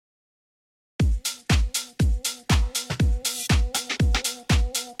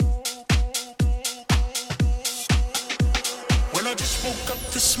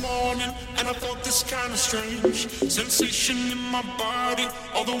this morning and I felt this kind of strange sensation in my body,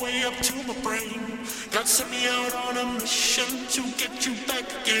 all the way up to my brain. God sent me out on a mission to get you back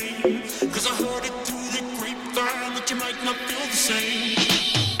again. Cause I heard it through the grapevine that you might not feel the same.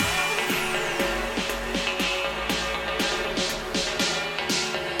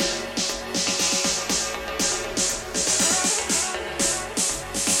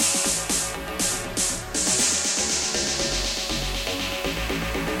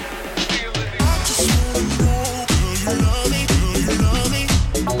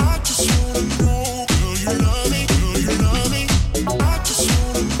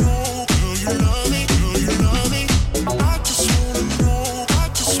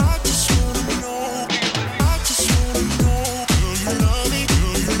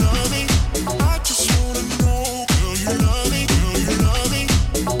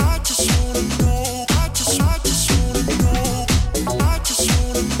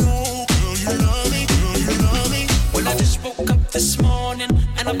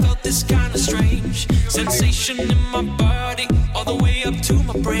 Sensation in my body, all the way up to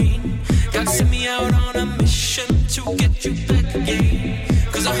my brain. God sent me out on a mission to get you back again.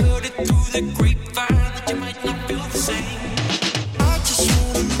 Cause I heard it through the grapevine that you might not feel the same. I just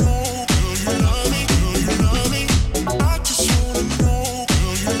wanna know, girl, you love me, girl, you love me. I just wanna know,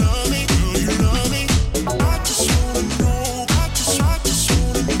 girl, you love me, girl, you love me. I just wanna know, I just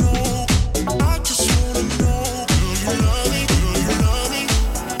wanna know. I just wanna know, girl, you love me, girl, you love me.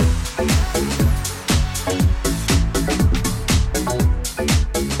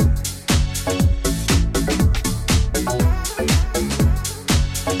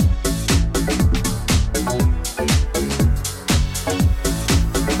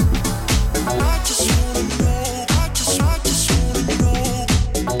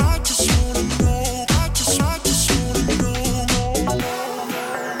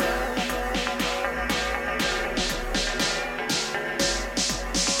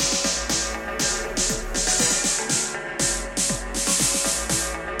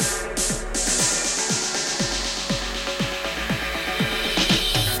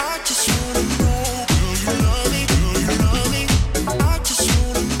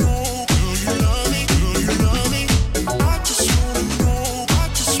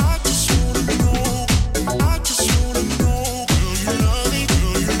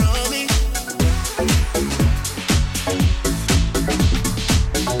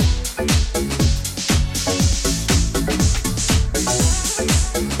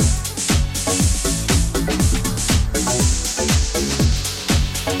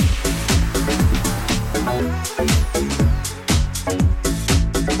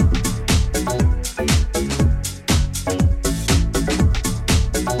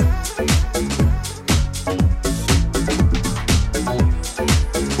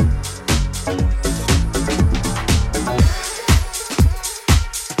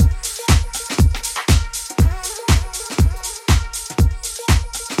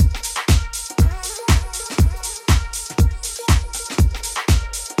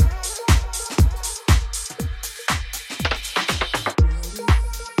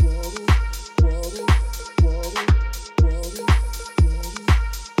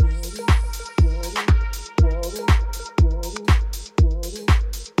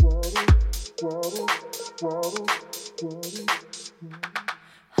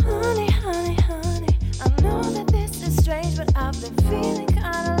 Honey, honey, honey, I know that this is strange, but I've been feeling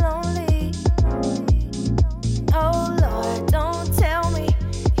kinda lonely. Oh Lord, don't tell me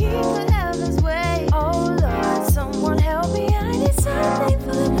he could have his way. Oh Lord, someone help me, I need something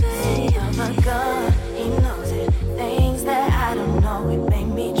for the pain. Oh my God, he knows it. Things that I don't know, it made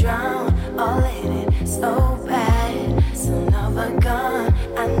me drown all in it. So bad, son of a gun,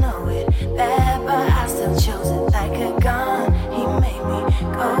 I know it. Bad, but I still chose it like a gun. He made me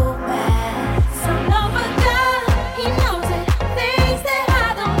go mad. Son of a gun, he knows it. Things that I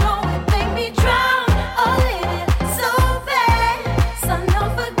don't know, it made me drown all in it. So bad, son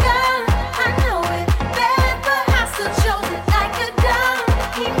of a gun, I know it. Bad, but I still chose it like a gun.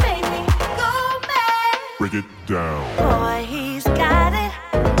 He made me go mad. Break it down. Boy, he's got it.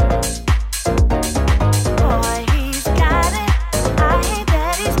 Boy, he's got it. I hate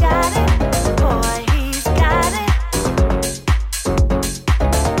that he's got it. Boy, he's got it.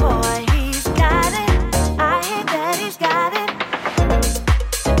 Boy, he's got it. I hate that he's got it.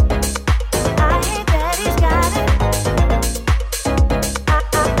 I hate that he's got it.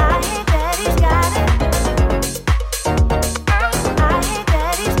 I hate that he's got it. I hate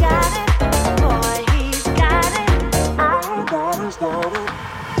that he's got it. Boy, he's got it. I hate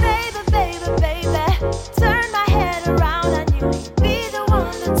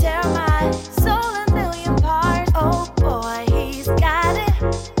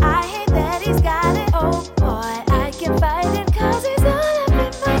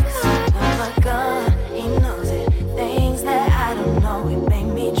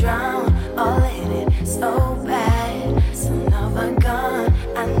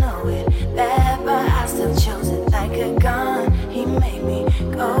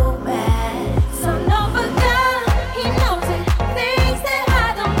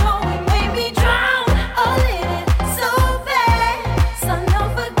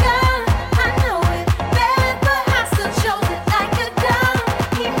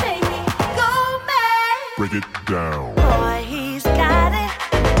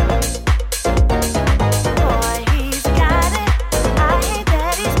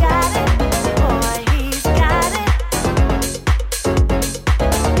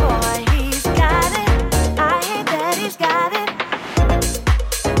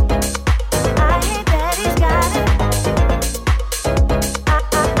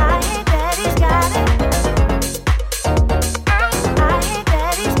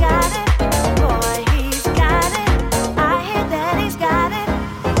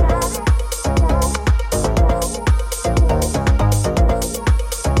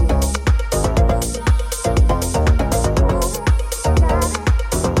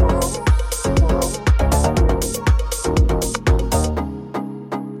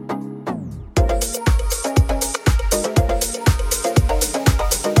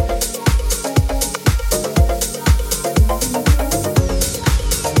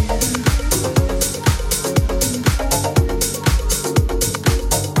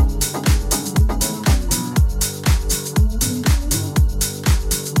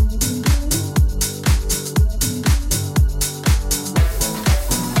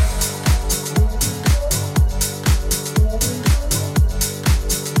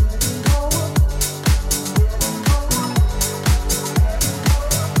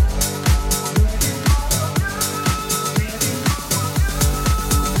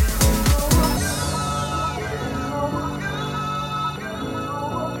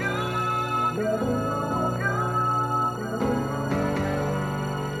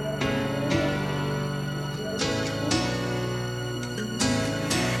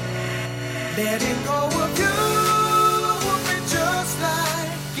Letting go of you would be just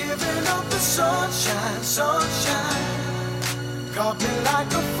like giving up the sunshine, sunshine. Caught me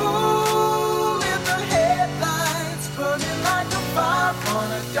like a fool in the headlights, burning like a fire on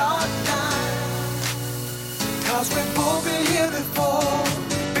a dark night. 'Cause we've both been here before,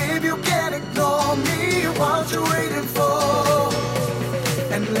 baby, you can't ignore me. What you waiting for?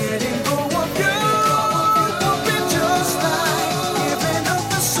 And letting go of you would be just like giving up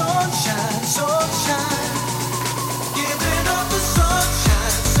the sunshine, sunshine. Giving up the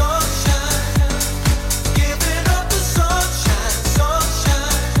sunshine, sunshine. Giving up the sunshine,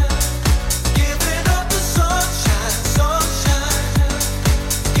 sunshine. Giving up the sunshine, sunshine.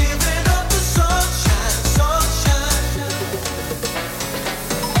 Giving up the sunshine, sunshine.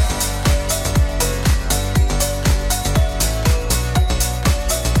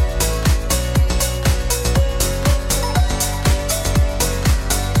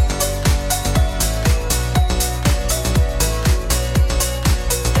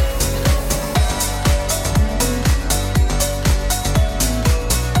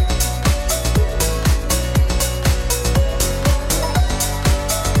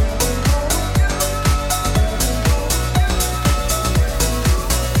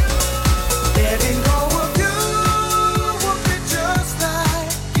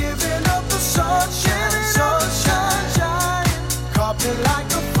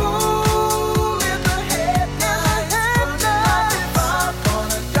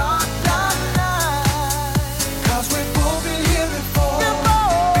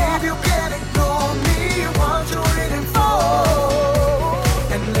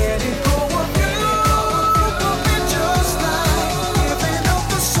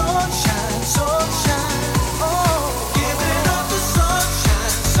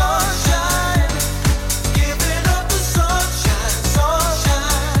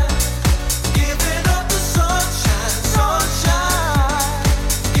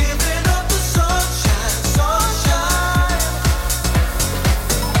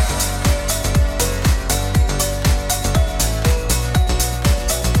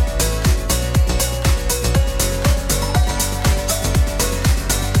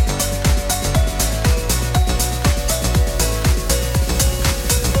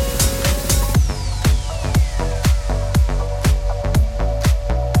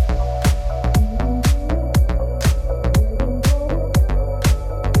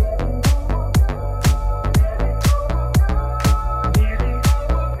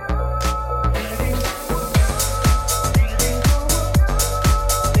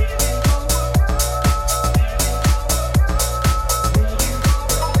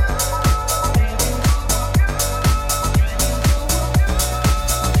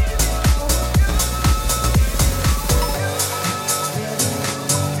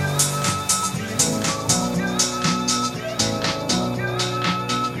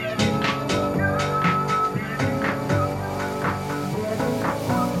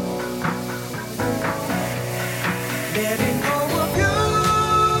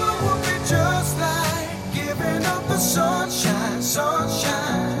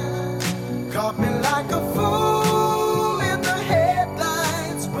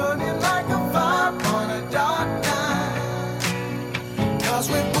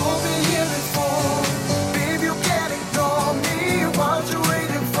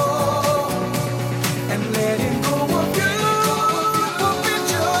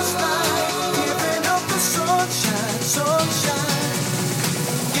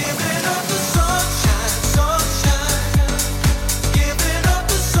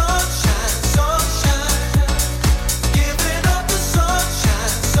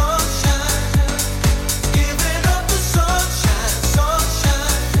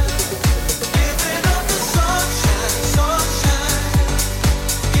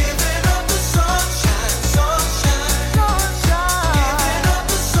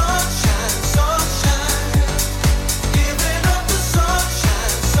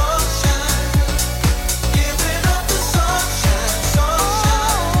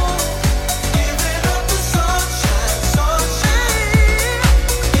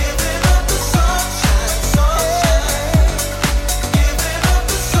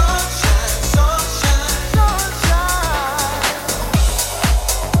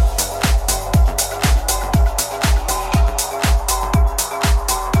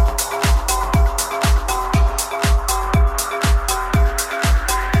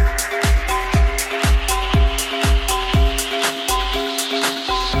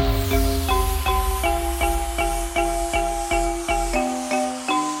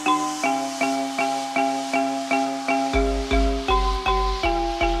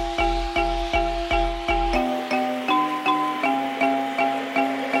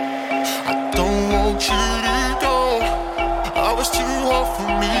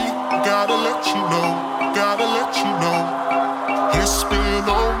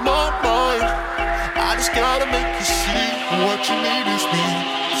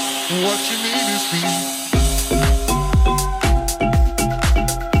 Go,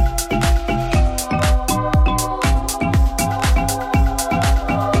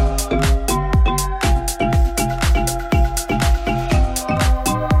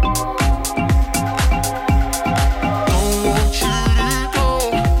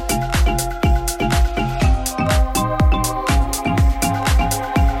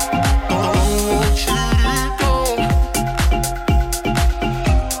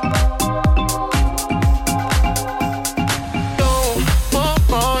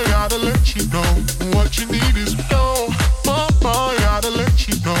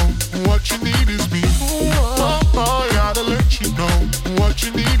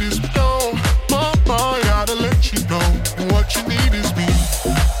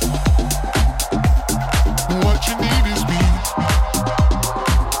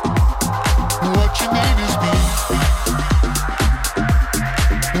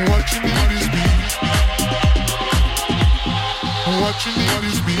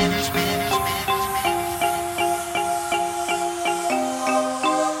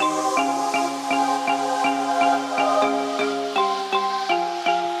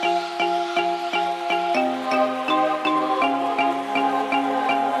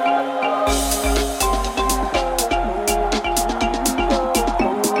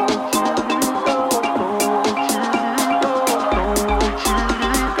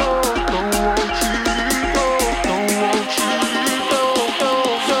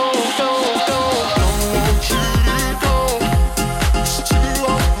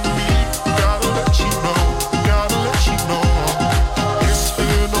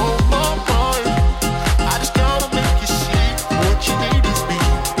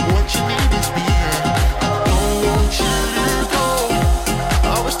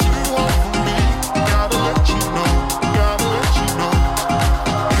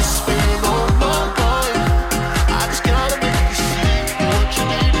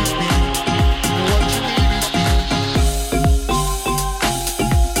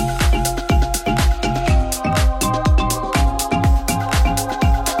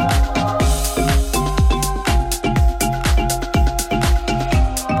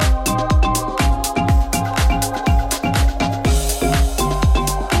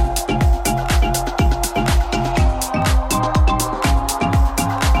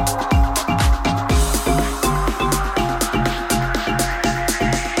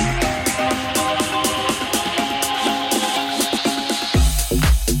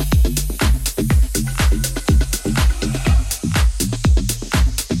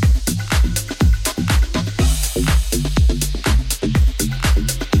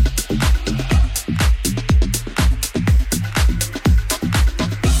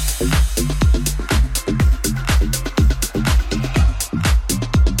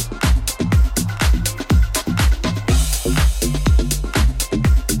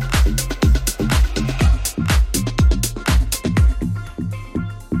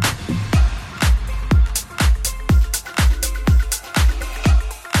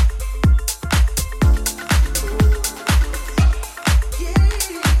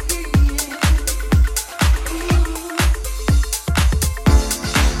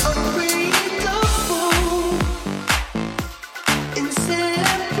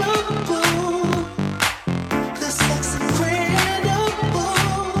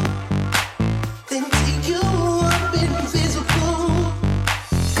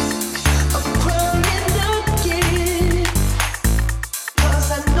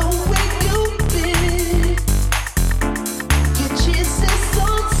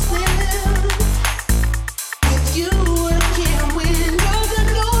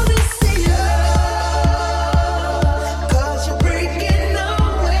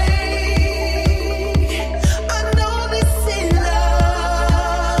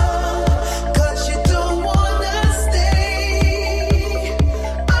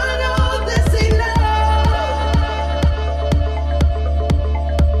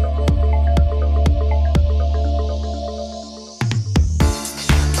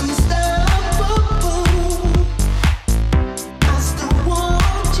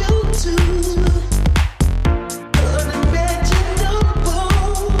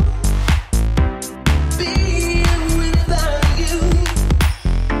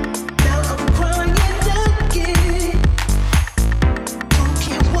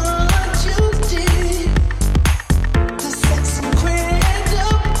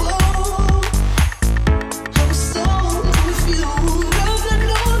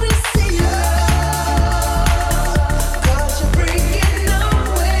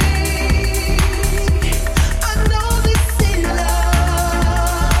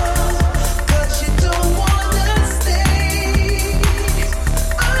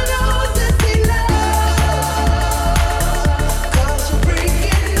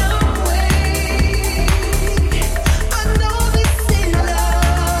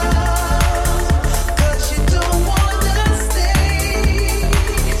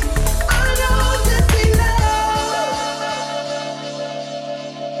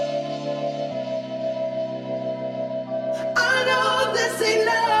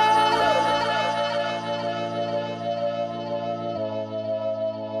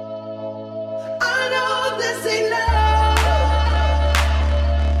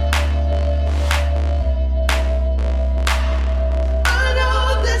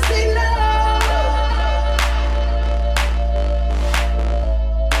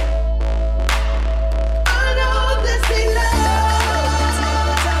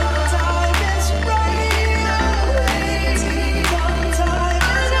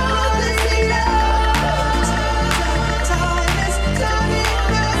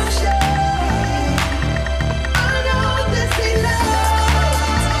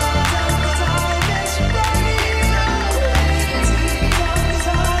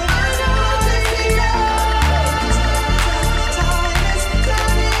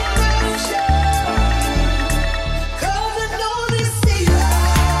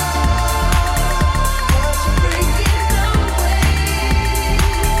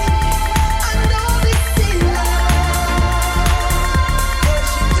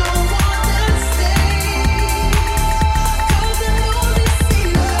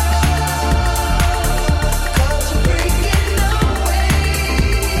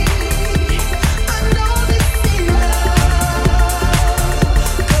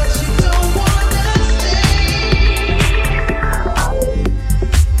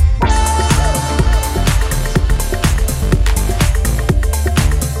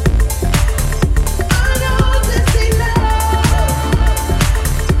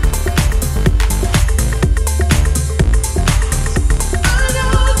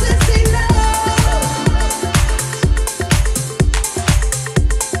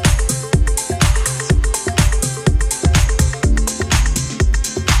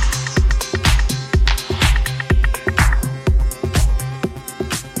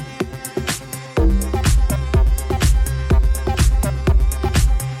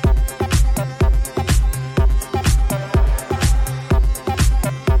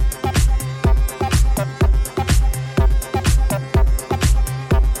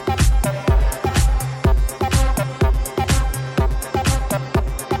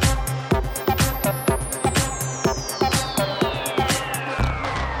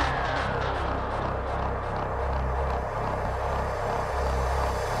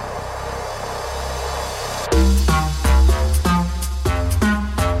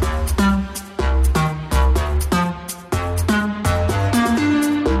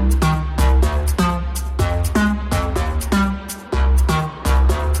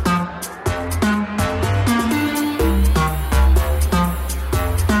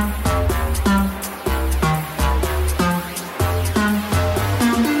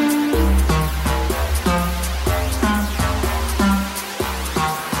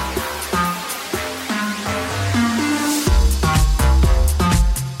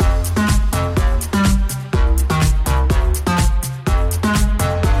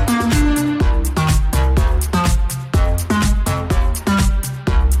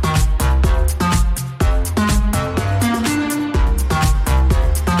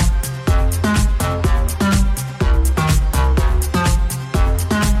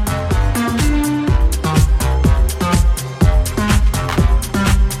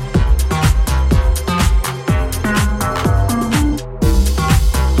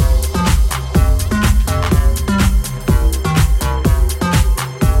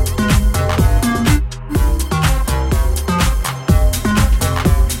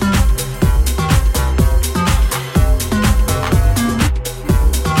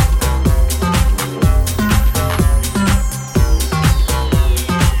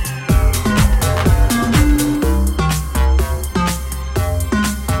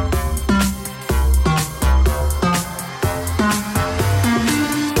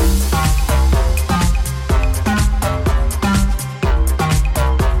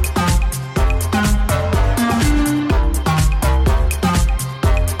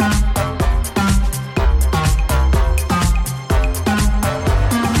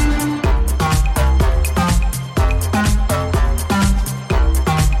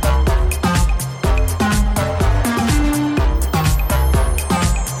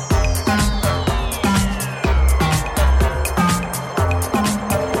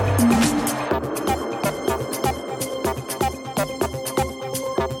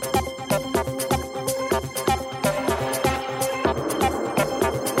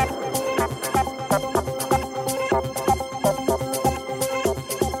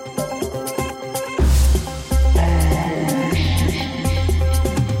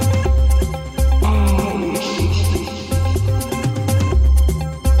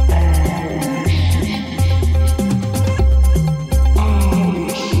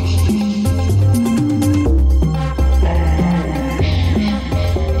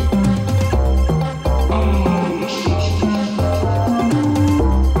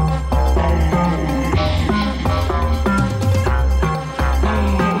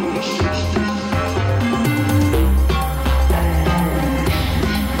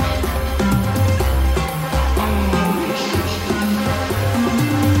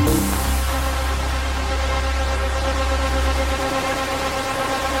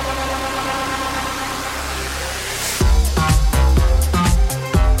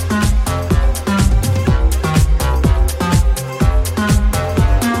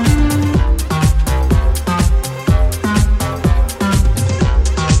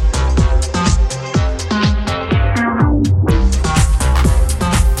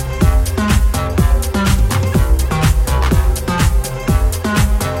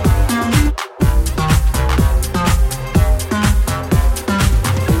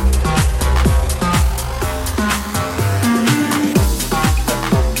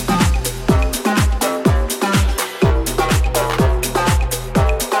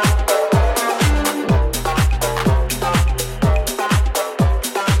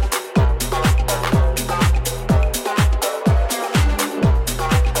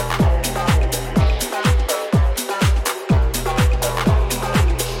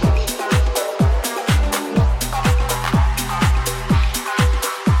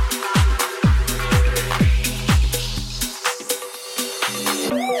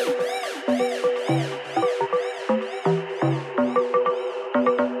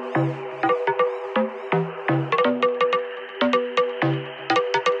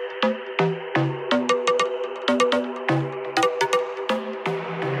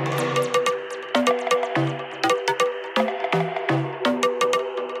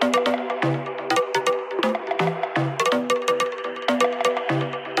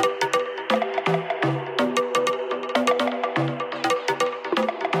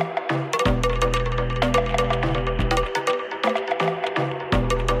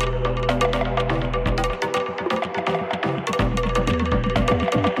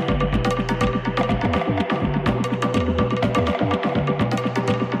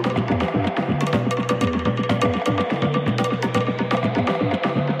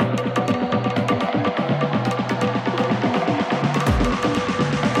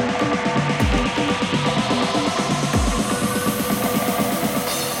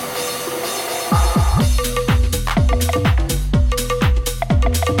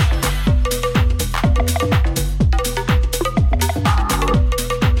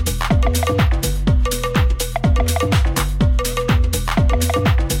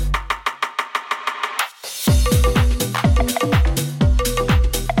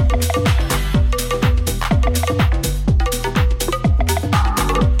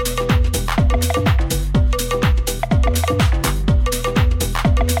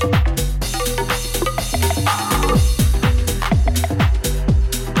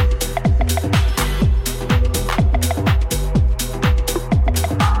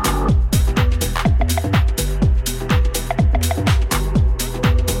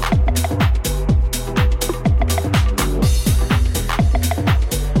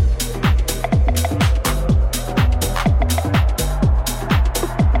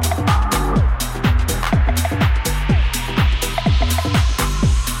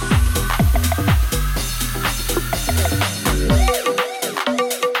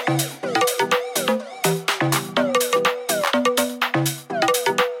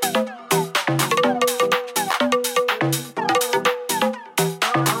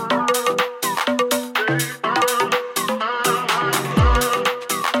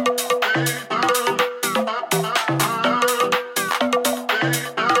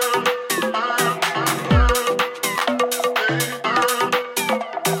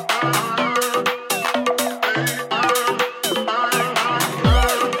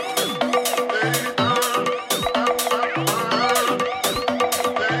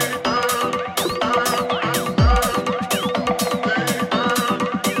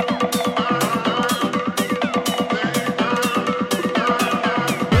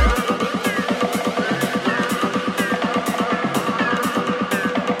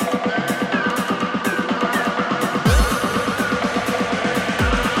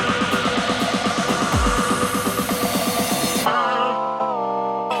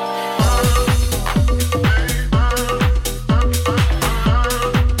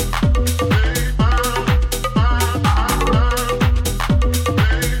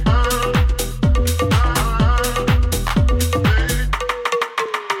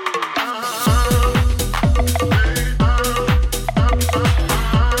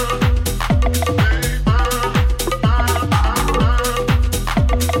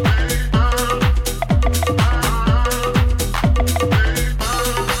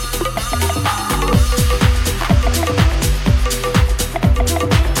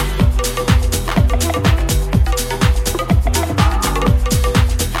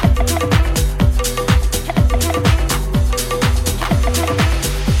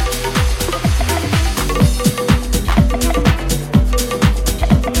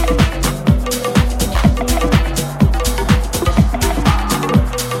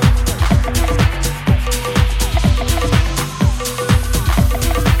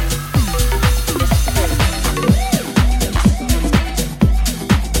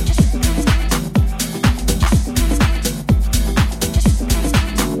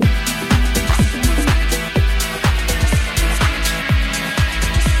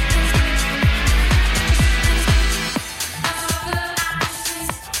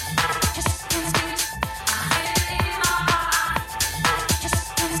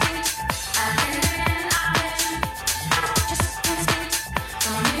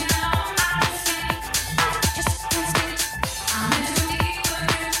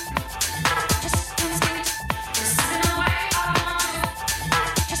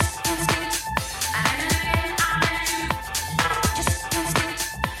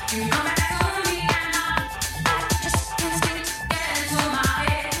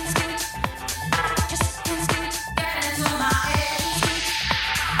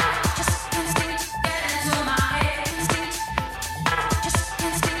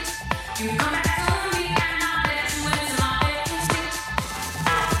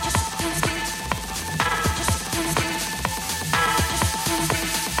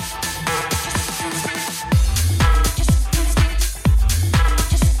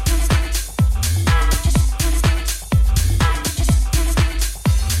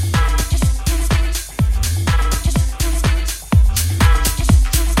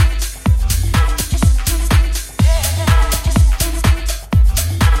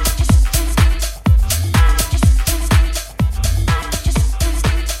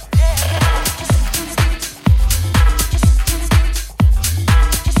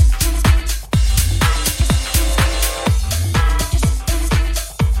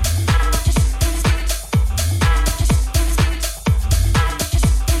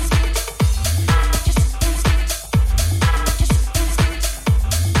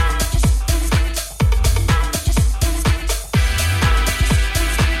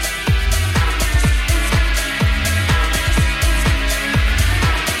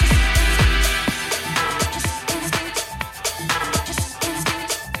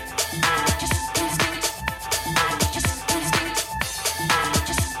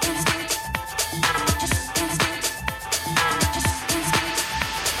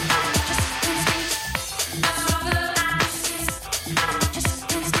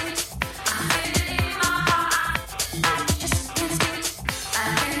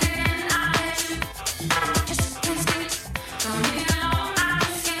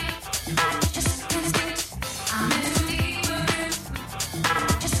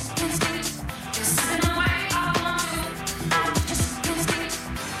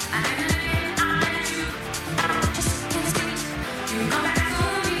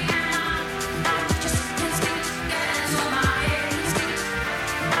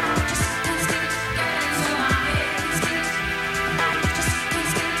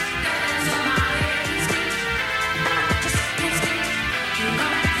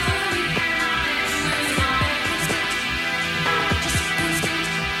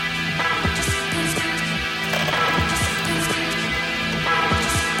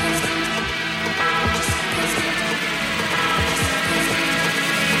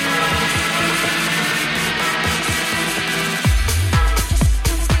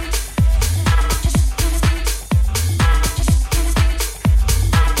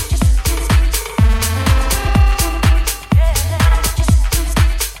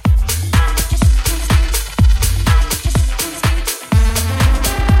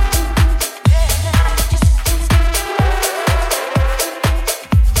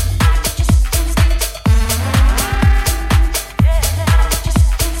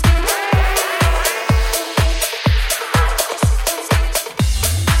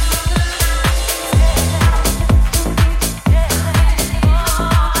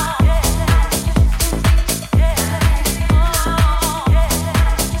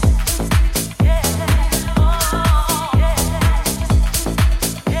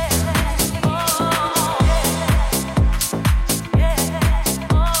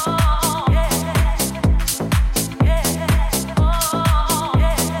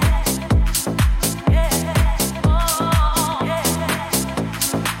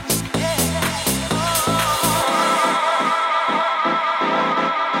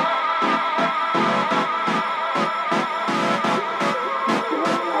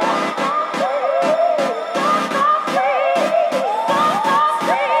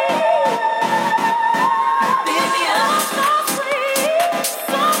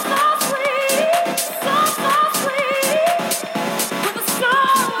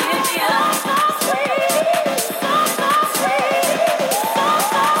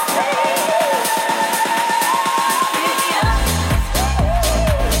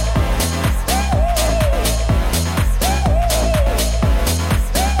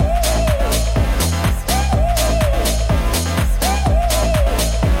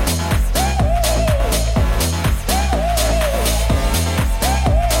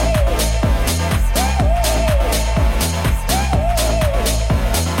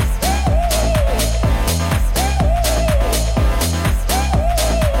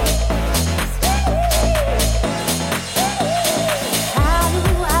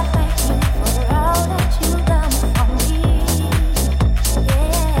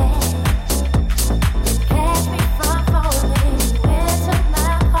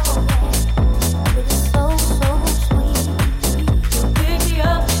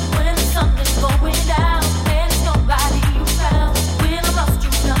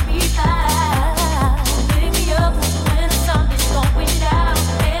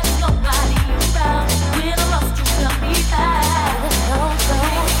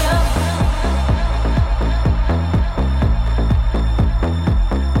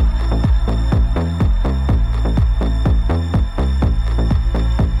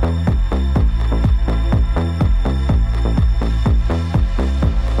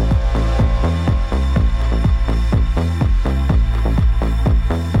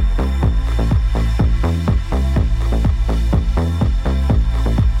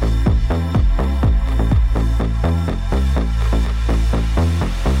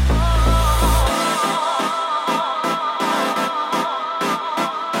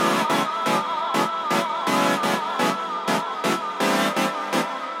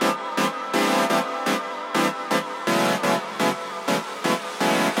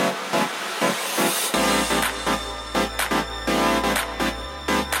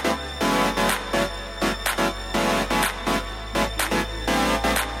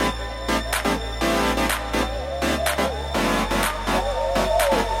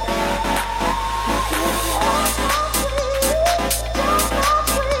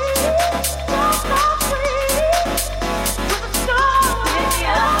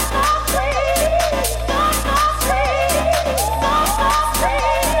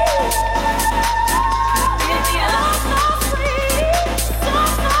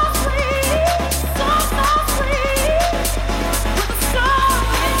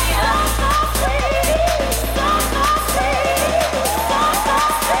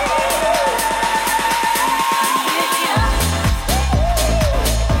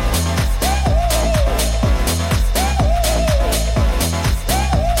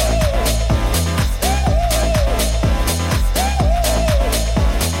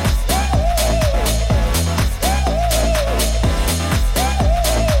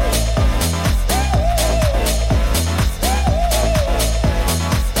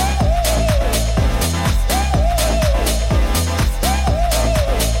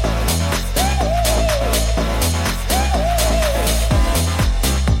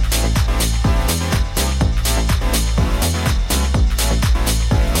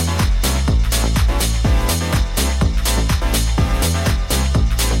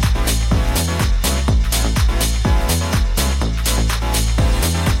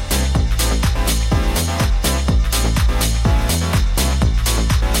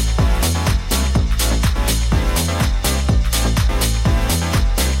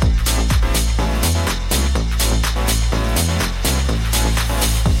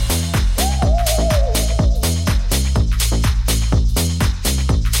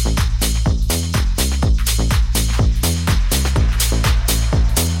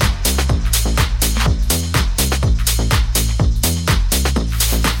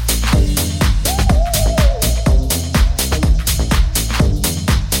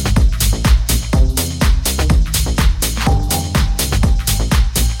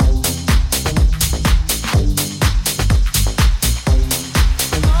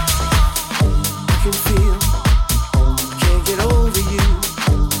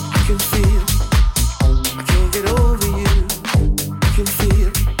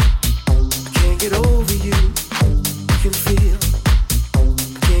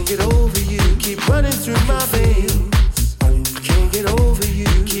 you.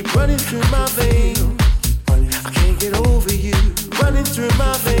 Keep running through my veins. I can't get over you. Running through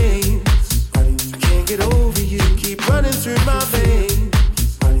my veins. I can't get over you. Keep running through my veins.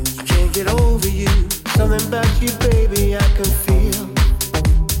 I can't get over you. Something about you, baby, I can feel.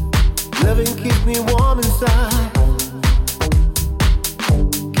 Loving keeps me warm inside.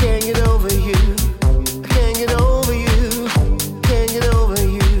 Can't get over you. I can't get over you. Can't get over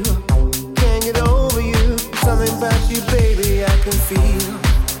you. Can't get over you. Something about you, baby, I can feel.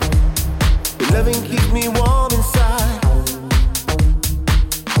 Your loving keeps me warm inside.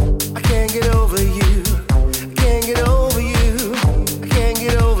 I can't get over you. I can't get over you. I can't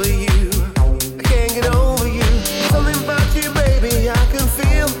get over you. I can't get over you. Something about you, baby, I can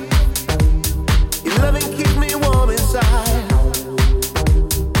feel. Your loving keeps me warm inside.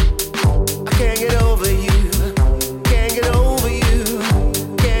 I can't get over you. Can't get over you.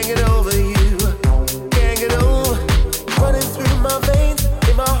 Can't get over you. Can't get over. Running through my veins,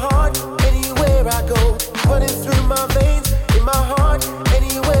 in my heart, anywhere I go. Running through my veins, in my heart,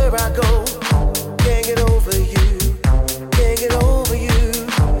 anywhere I go. Can't get over you. Can't get over you.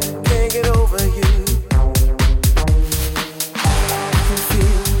 Can't get over you. I can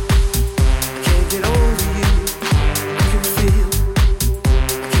feel. Can't get over you. I can feel.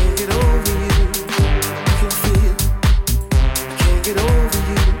 Can't get over you. I can feel. Can't get over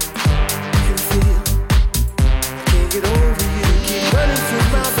you. I can feel. Can't get over you. Keep running through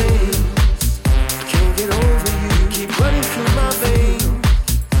my veins. Can't get over you. Keep running through my veins.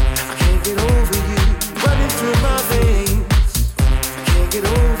 I can't get over you. Running through my veins. Can't get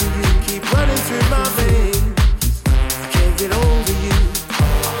over you. Keep running through my veins. Can't get over you.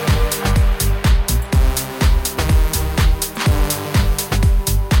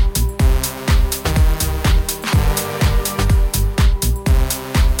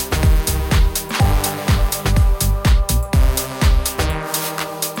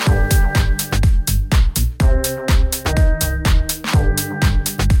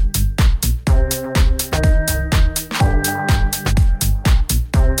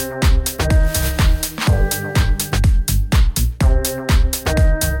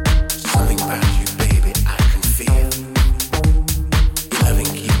 Something about you, baby, I can feel. Your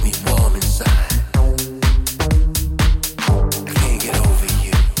loving keep me warm inside. I can't get over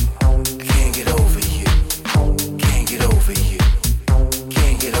you. I can't get over you. Can't get over you.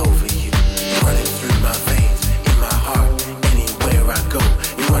 Can't get over you. You're running through my veins, in my heart, anywhere I go.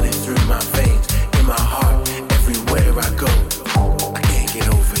 You're running through my veins, in my heart, everywhere I go. I can't get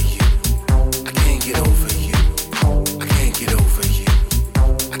over you. I can't get over you. I can't get over you.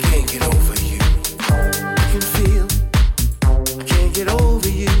 I can't get over you. I can feel. I can't get over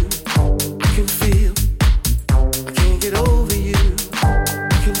you. I can feel. I can't get over you.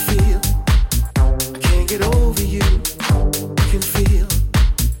 I can feel. I can't get over you. I can feel.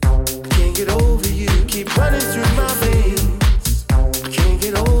 I can't get over you. Keep running through my veins. I can't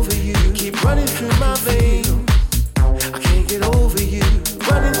get over you. Keep running through my veins. I can't get over you.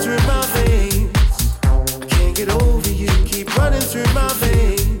 Running through my veins. I can't get over you. Keep running through my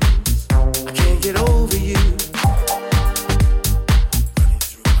veins. I can't get over you.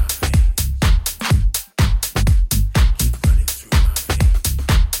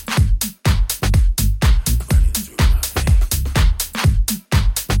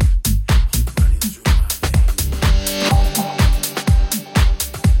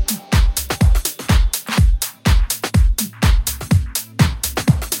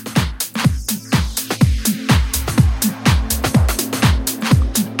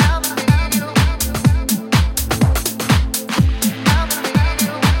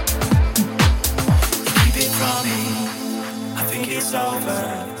 Keep it from me. I think it's over.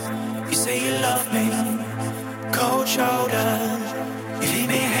 You say you love me. Cold shoulders. You leave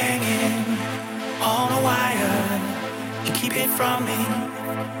me hanging on a wire. You keep it from me.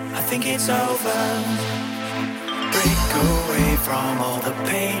 I think it's over. Break away from all the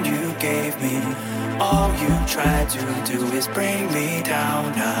pain you gave me. All you try to do is bring me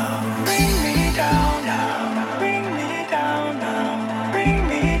down now. Bring me down now. Bring me down now. Bring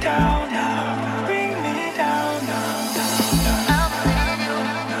me down now. Bring me down now.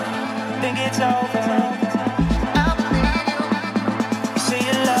 Think it's over. You say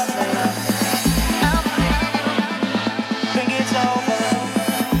you love me. Think it's over.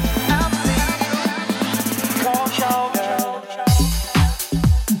 Cold shoulder.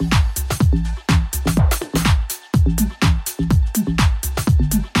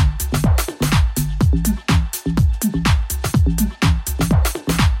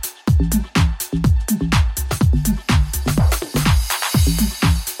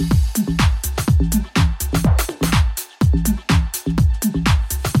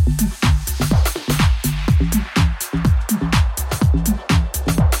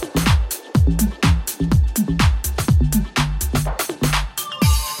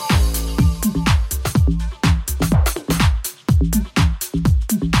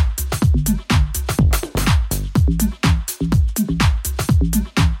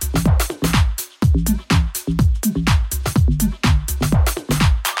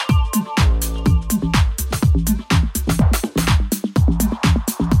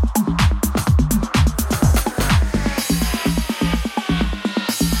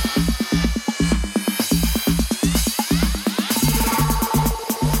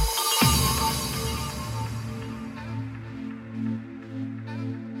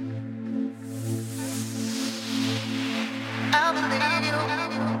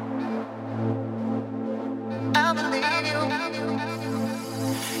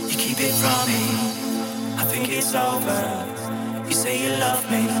 it's over. You say you love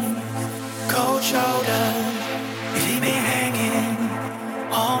me, cold shoulder. You leave me hanging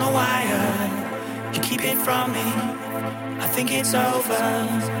on a wire. You keep it from me, I think it's over.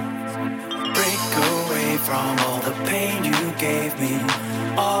 Break away from all the pain you gave me.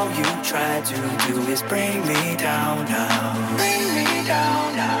 All you try to do is bring me down now. Bring me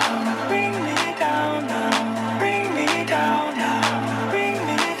down now. Bring me down now. Bring me down now. Bring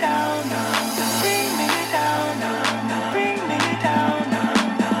me down now. Bring me down now. Bring me down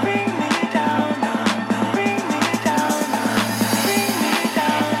now. Bring me down now. Bring me down now. Bring me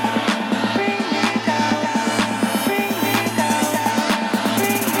down now. Bring me down now. Bring me down now.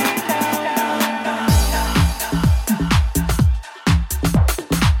 Bring me down now.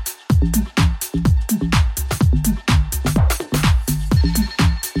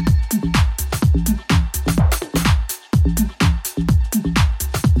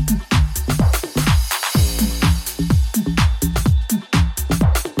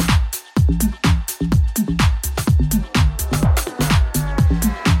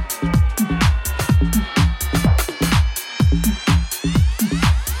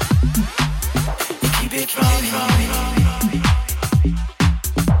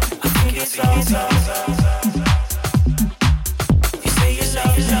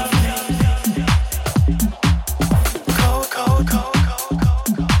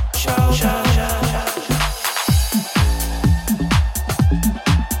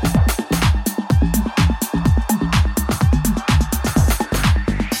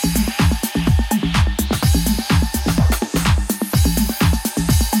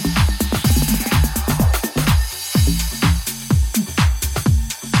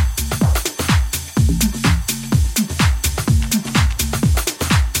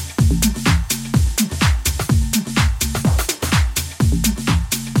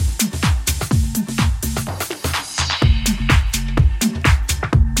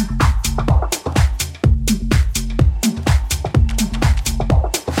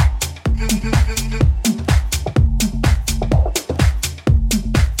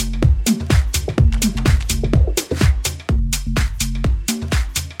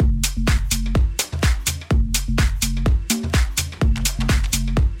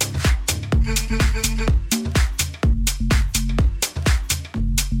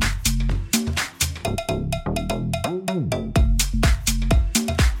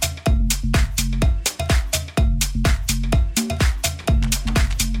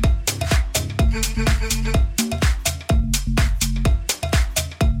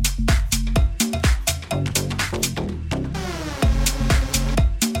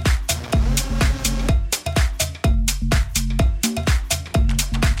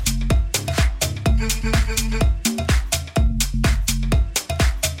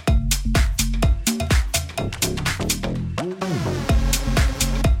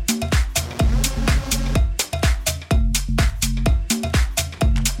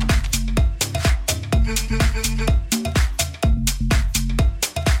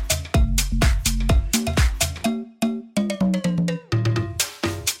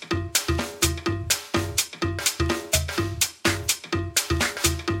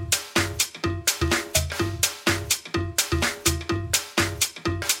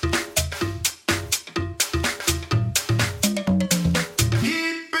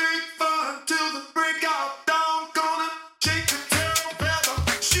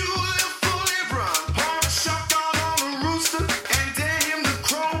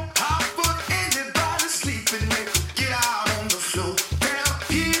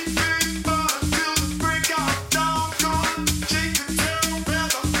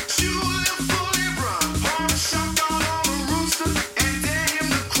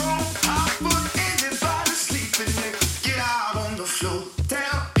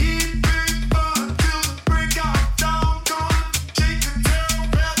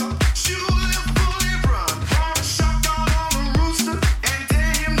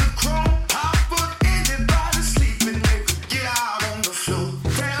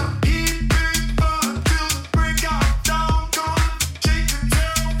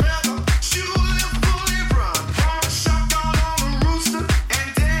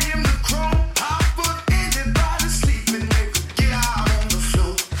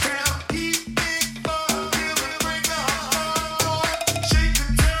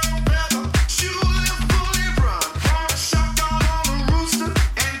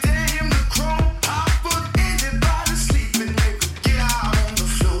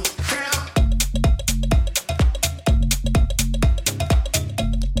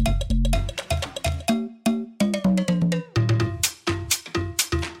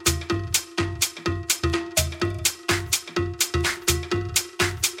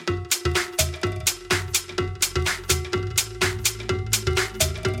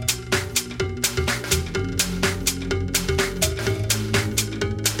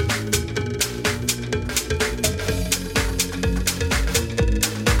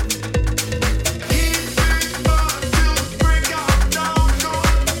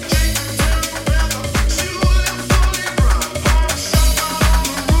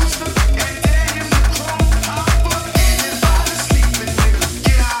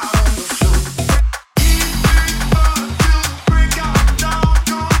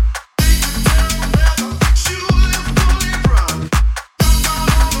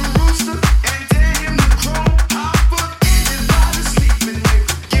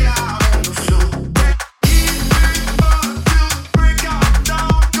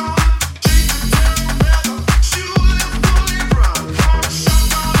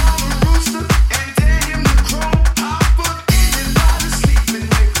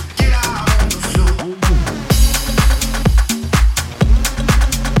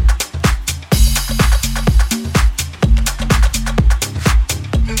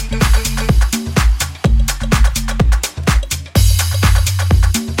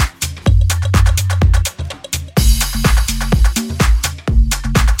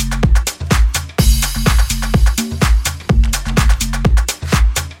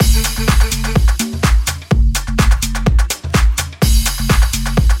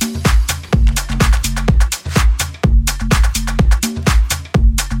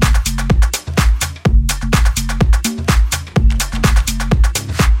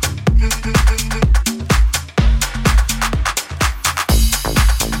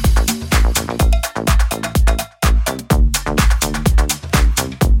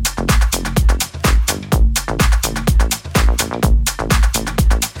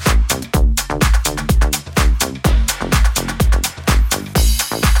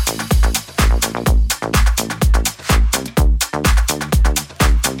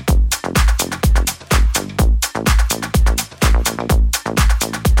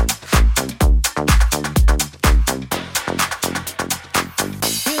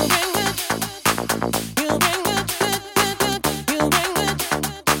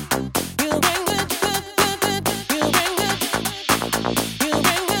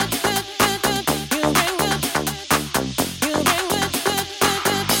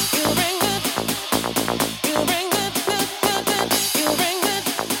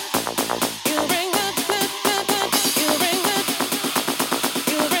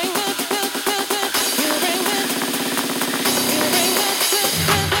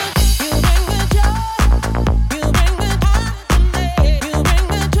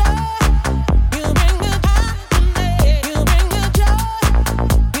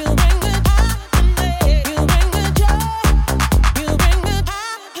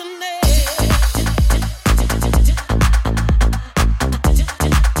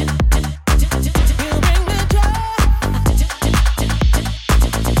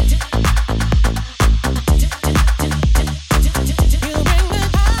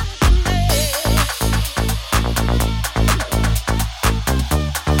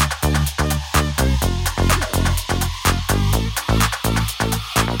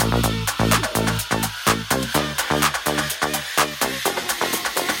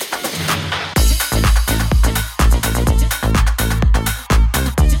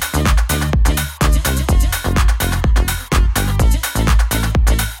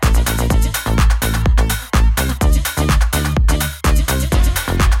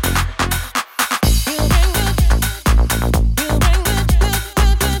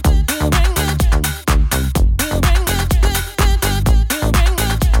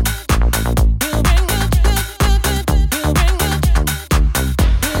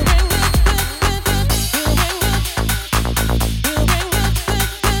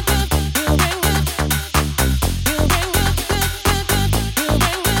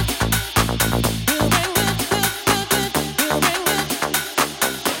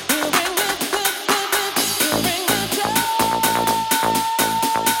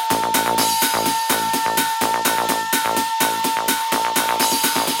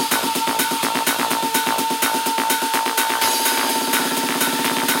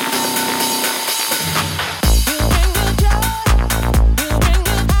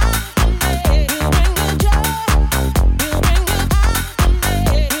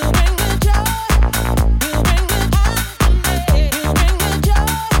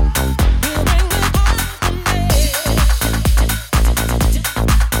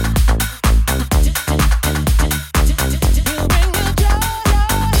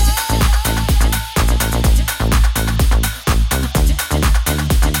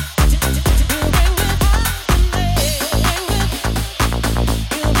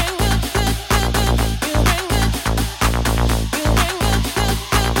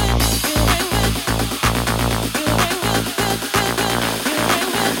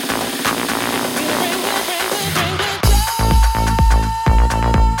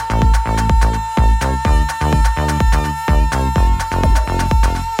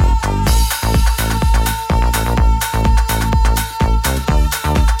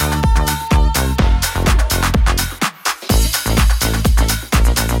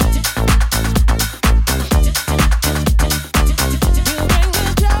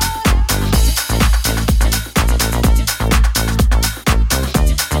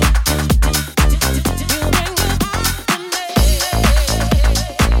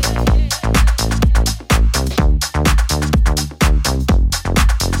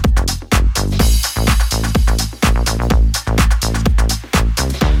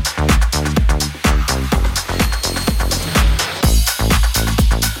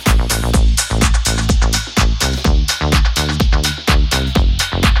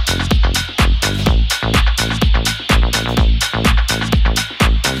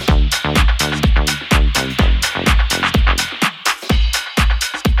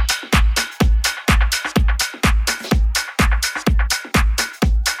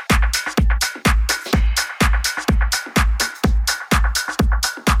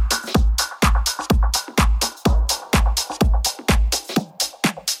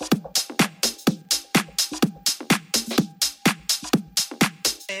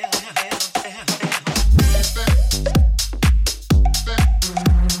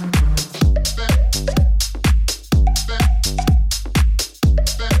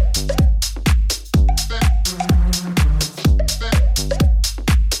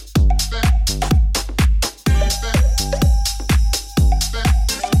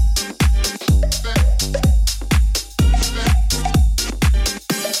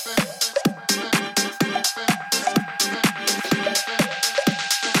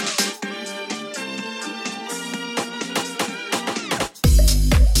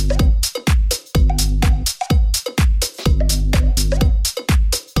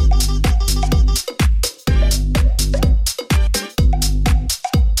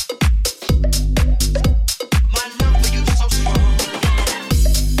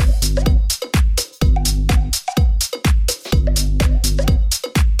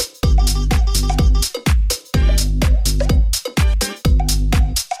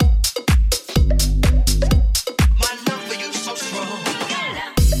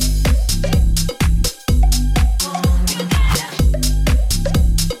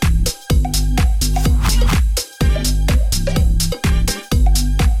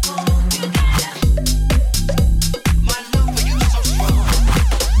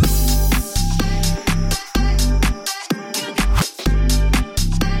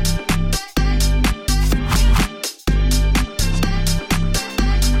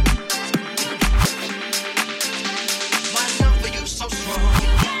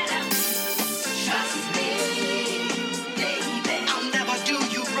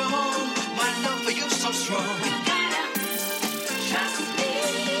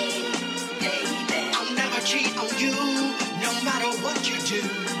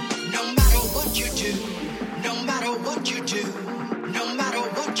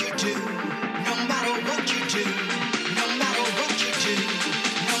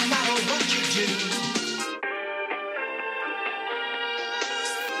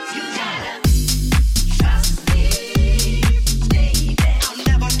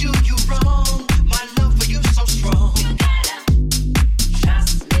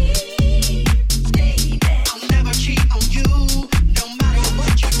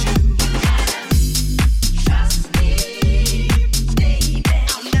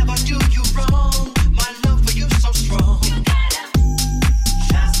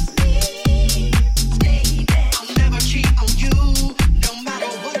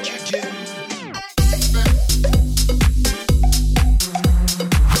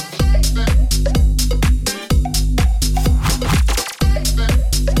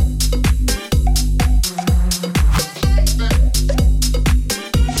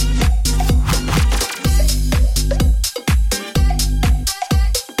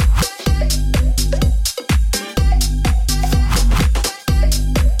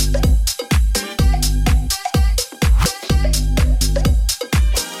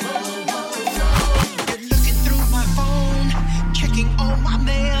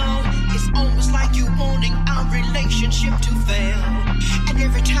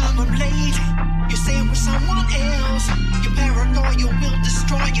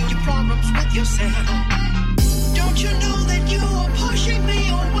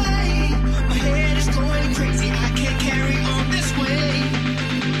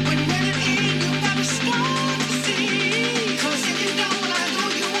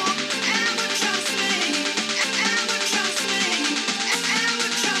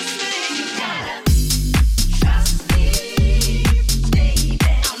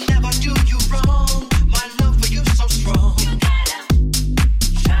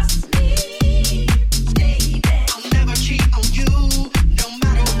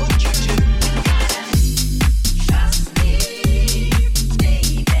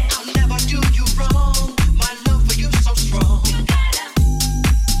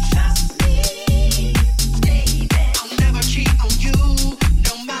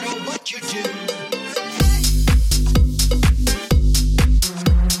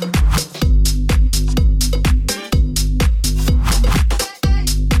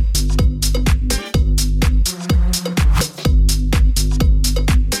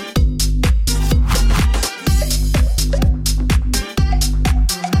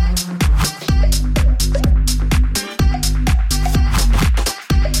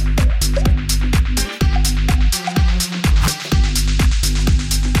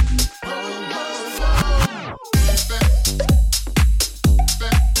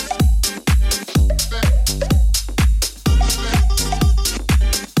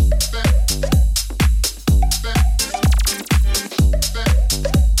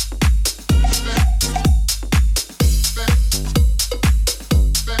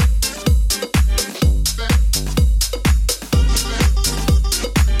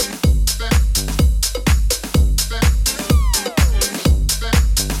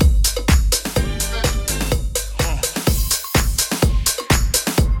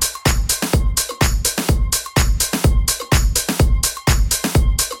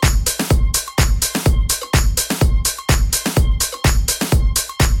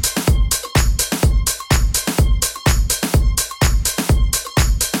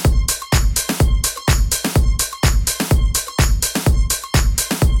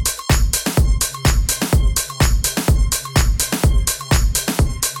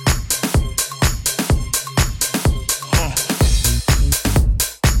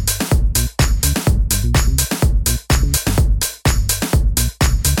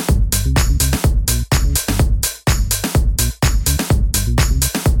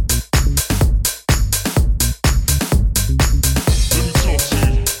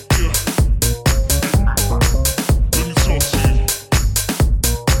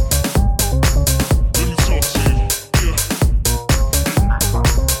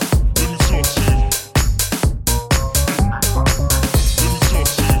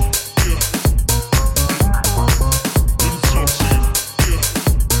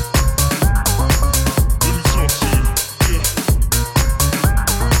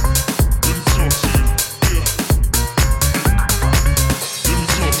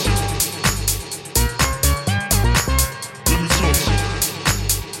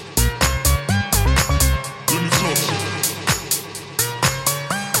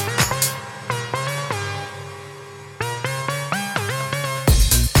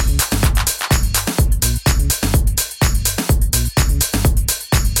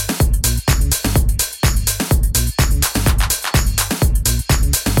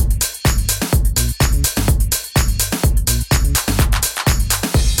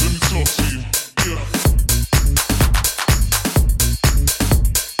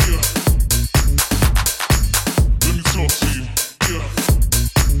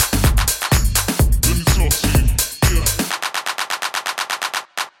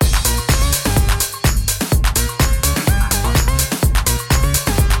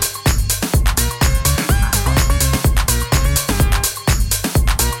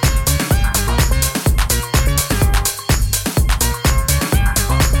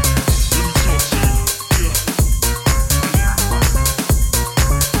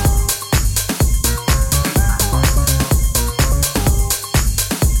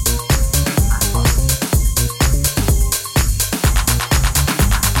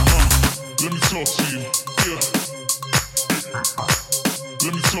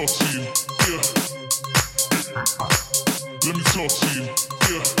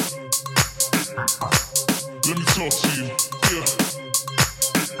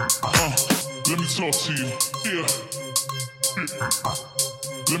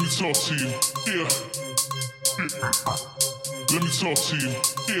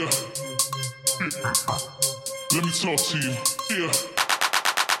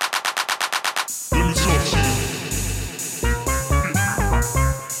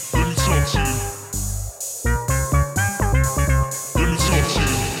 Let me talk to you.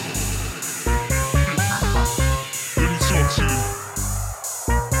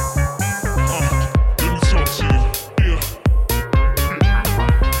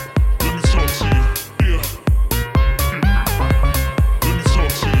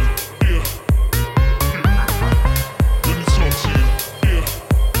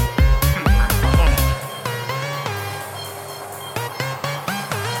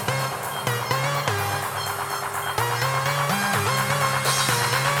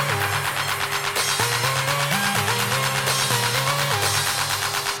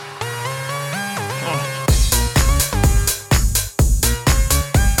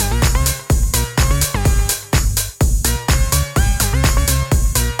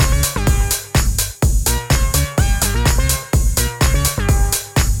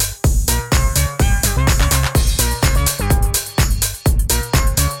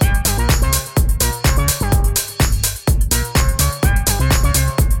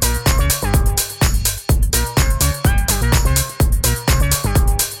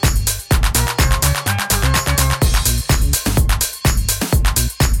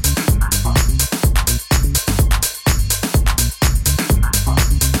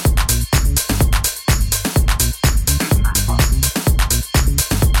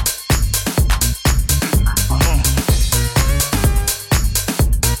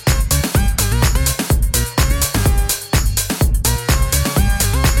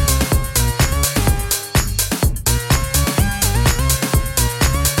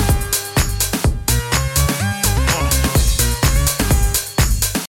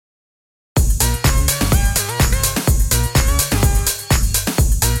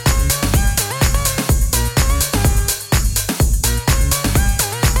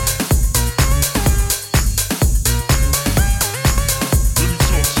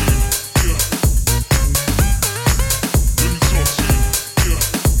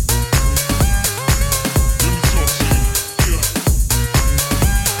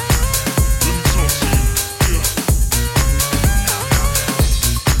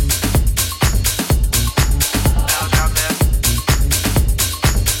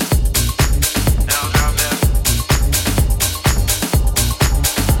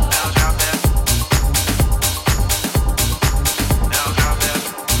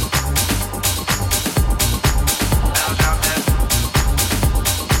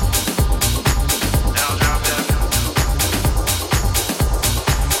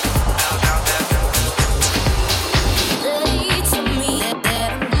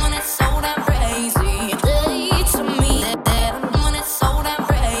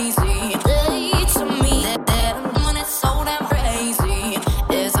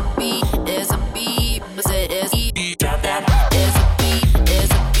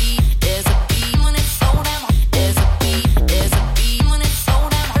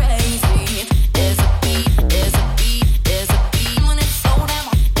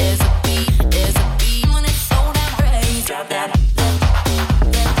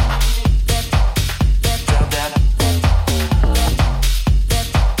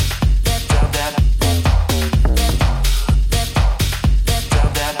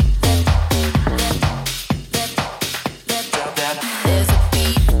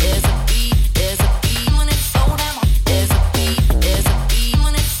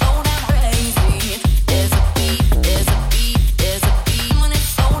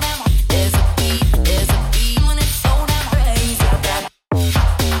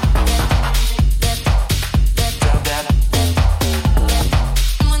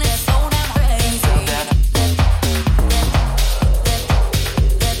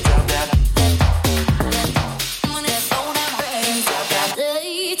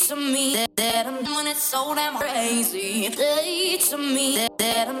 to me that I'm doing it so damn crazy. Say to me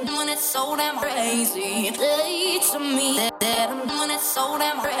that I'm doing it so damn crazy. Say to me that I'm doing it so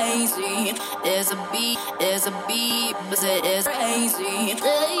damn crazy. There's a beat, but it is crazy.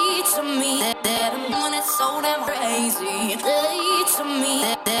 Say to me that I'm doing it so damn crazy. Say to me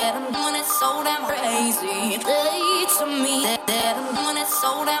that I'm doing it so damn crazy. Say to me that I'm doing it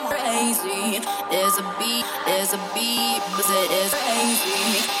so damn crazy. There's a beat, but it is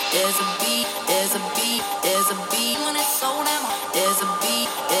crazy. There's a beat, when it's so damn. There's a beat,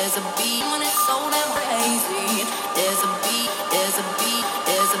 when it's so damn crazy. There's a beat, when it's so damn.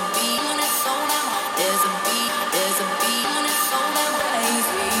 There's a beat, when it's so damn crazy.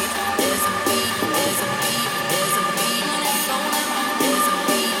 There's a beat, when it's so damn. There's a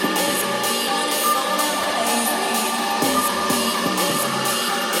beat, when it's so damn crazy. There's a beat,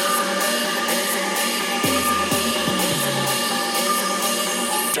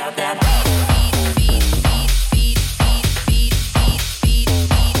 drop that beat.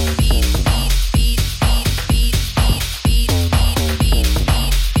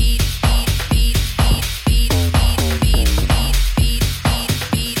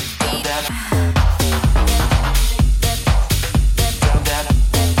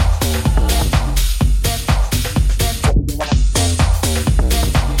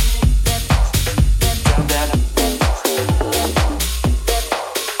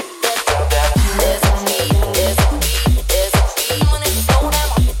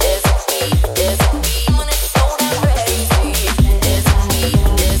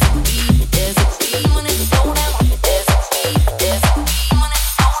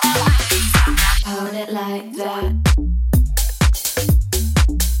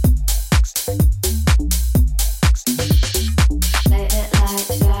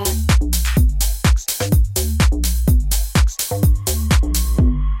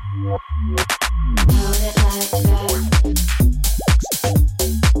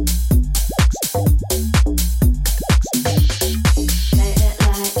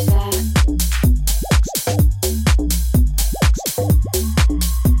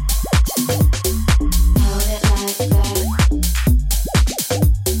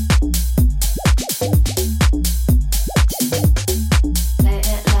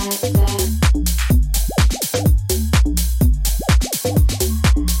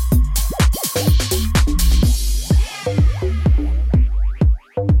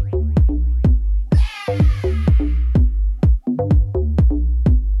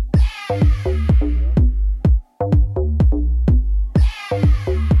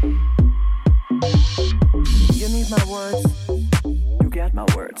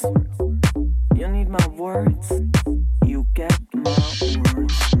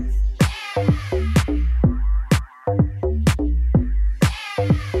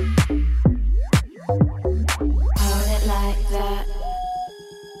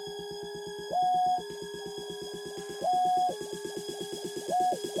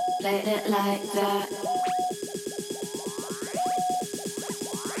 Play it like that.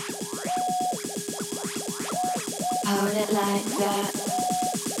 Hold it like that.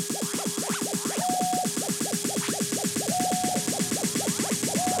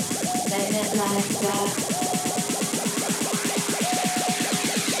 Play it like that.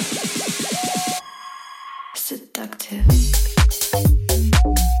 Seductive.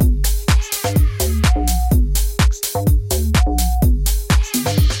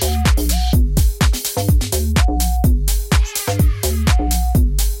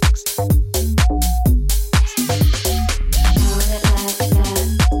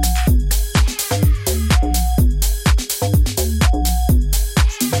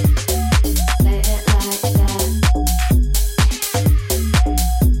 Like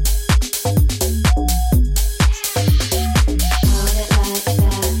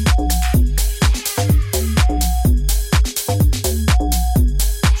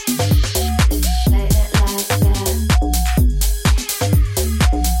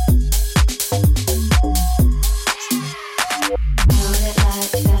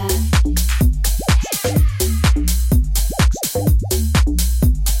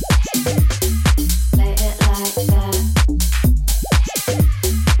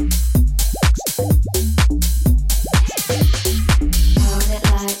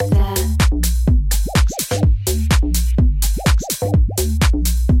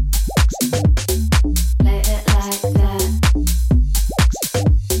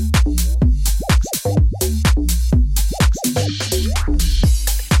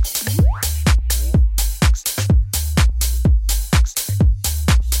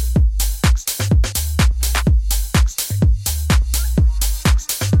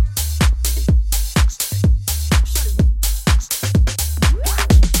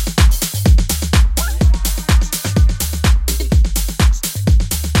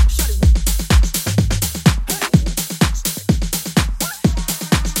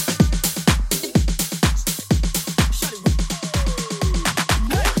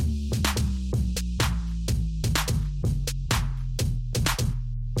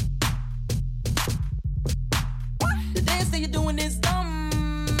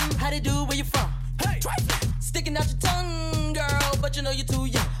How they do, where you from? Hey, sticking out your tongue, girl, but you know you're too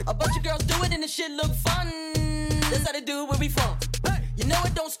young. A bunch of girls do it and the shit look fun. That's how they do, where we from? Hey, you know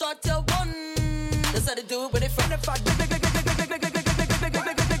it don't start till 1. That's how they do it, where they from?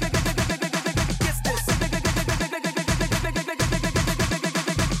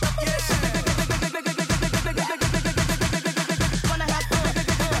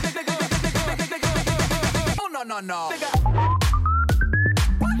 No.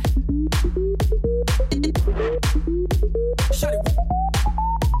 Shut it.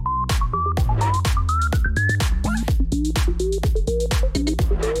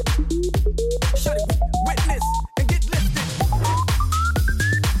 Shut it. Witness and get lifted.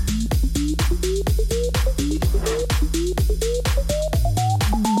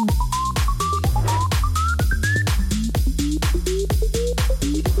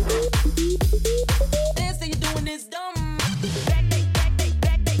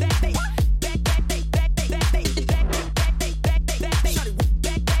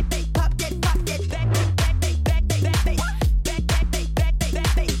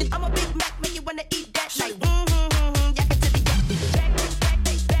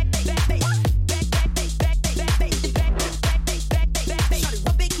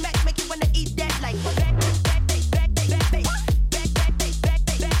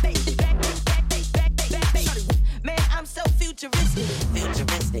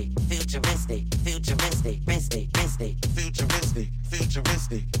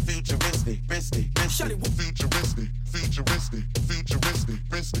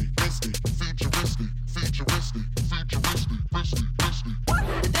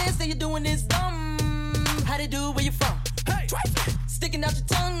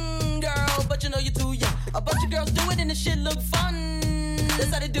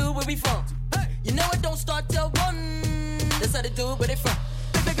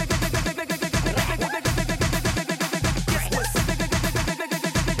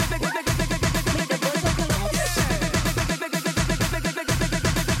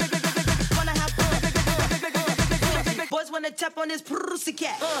 Tap on this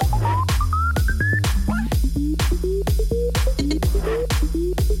pussycat.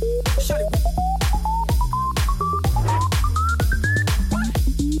 Shut it.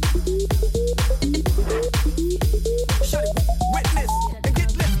 Shut it. Witness and get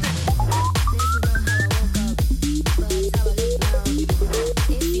lifted.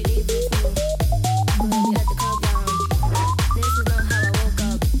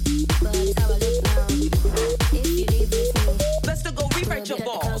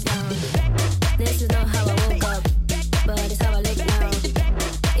 This is not how I woke up, but it's how I look now.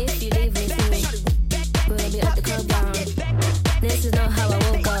 If you leave with me, we'll be at the club down. This is not how I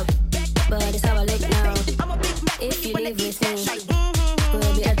woke up, but it's how I look now. If you leave with me,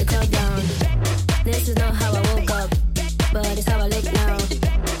 we'll be at the club down. This is not how I woke up, but it's how I look now.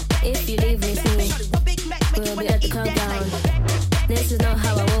 If you leave with me, we'll be at the club down. This is not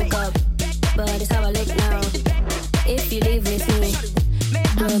how I woke up, but it's how I look now. If you leave with me,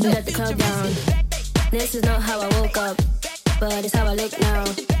 we'll be at the club down. This is not how I woke up, but it's how I look now.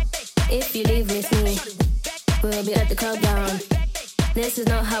 If you leave with me, we'll be at the club down. This is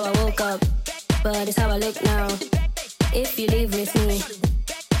not how I woke up, but it's how I look now. If you leave with me,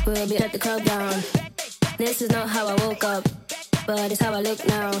 we'll be at the club down. This is not how I woke up, but it's how I look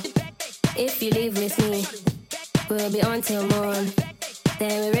now. If you leave with me, we'll be on till morn.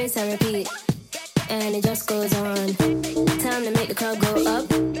 Then we rinse and repeat, and it just goes on. Time to make the club go up,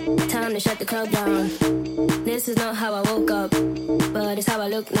 time to shut the club down. This is not how I woke up, but it's how I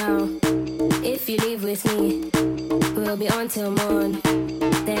look now. If you leave with me, we'll be on till morn.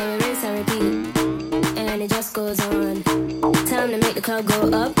 Then we rinse and repeat, and it just goes on. Time to make the club go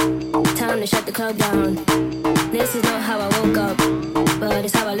up, time to shut the club down. This is not how I woke up, but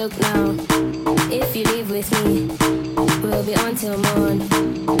it's how I look now. If you leave with me, we'll be on till morn.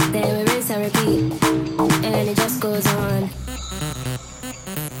 Then we rinse and repeat, and it just goes on.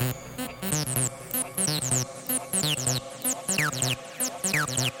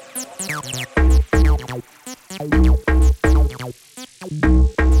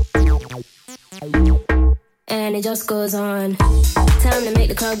 And it just goes on. Time to make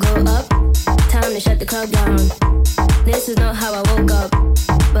the club go up, time to shut the club down. This is not how I woke up,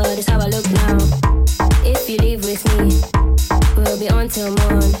 but it's how I look now. If you leave with me, we'll be on till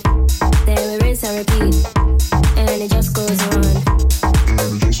morn. Then we rinse and repeat, and it just goes on. And it just goes on. And it just goes on.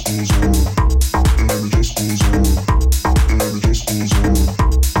 And it just goes on. And it just goes on.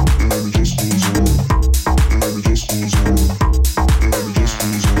 And it just goes on. And it just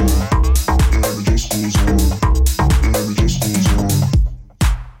goes on. And it just goes on. And it just goes on.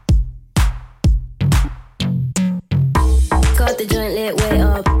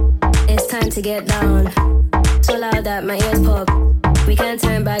 to get down. So loud that my ears pop. We can't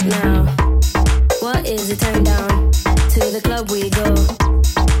turn back now. What is it? Turn down. To the club we go.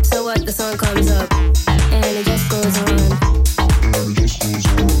 So what? The song comes up and it just goes on. And it just goes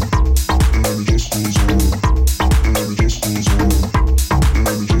on. And it just goes on. And it just goes on.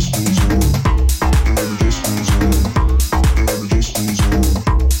 And it just goes on. And it just goes on. And it just goes on.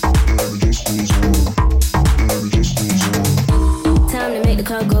 And it just goes on. And it just goes on. Time to make the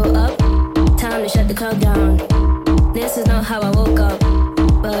club go up. Time to shut the club down. This is not how I woke up,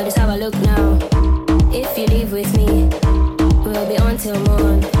 but it's how I look now. If you leave with me, we'll be on till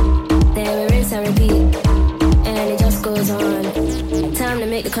morn. Then we rinse and repeat, and it just goes on. Time to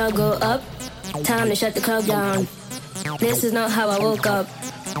make the club go up. Time to shut the club down. This is not how I woke up,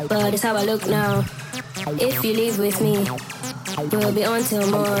 but it's how I look now. If you leave with me, we'll be on till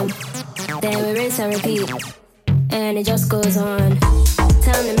morn. Then we rinse and repeat, and it just goes on.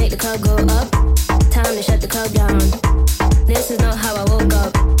 Time to make the club go up. Time to shut the club down. This is not how I woke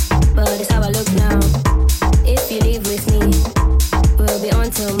up, but it's how I look now. If you leave with me, we'll be on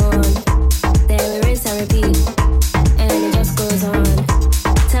till morn. Then we rinse and repeat, and it just goes on.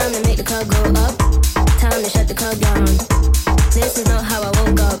 Time to make the club go up. Time to shut the club down. This is not how I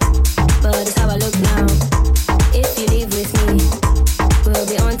woke up, but it's how I look now. If you leave with me, we'll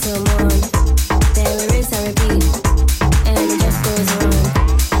be on till morn. Then we rinse and repeat, and it just goes on.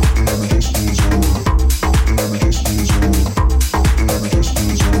 And it just goes on. And it just goes on. And it just goes on. And it just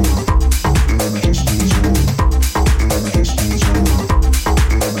goes on. And it just goes on. And it just goes on. And it just goes on. And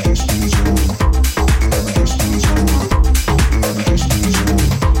it just goes on. And it just goes on. And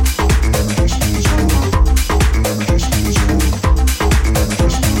it just goes on. And it just goes on. And it just goes on.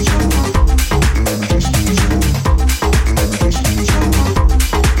 And it just goes on. And it just goes on. And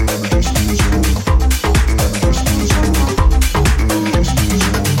it just goes on. And it just goes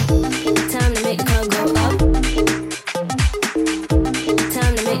on. Time to make the club go up.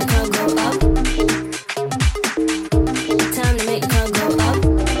 Time to make the club go up. Time to make the club go up.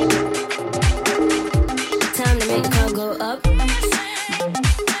 Time to make the club go up.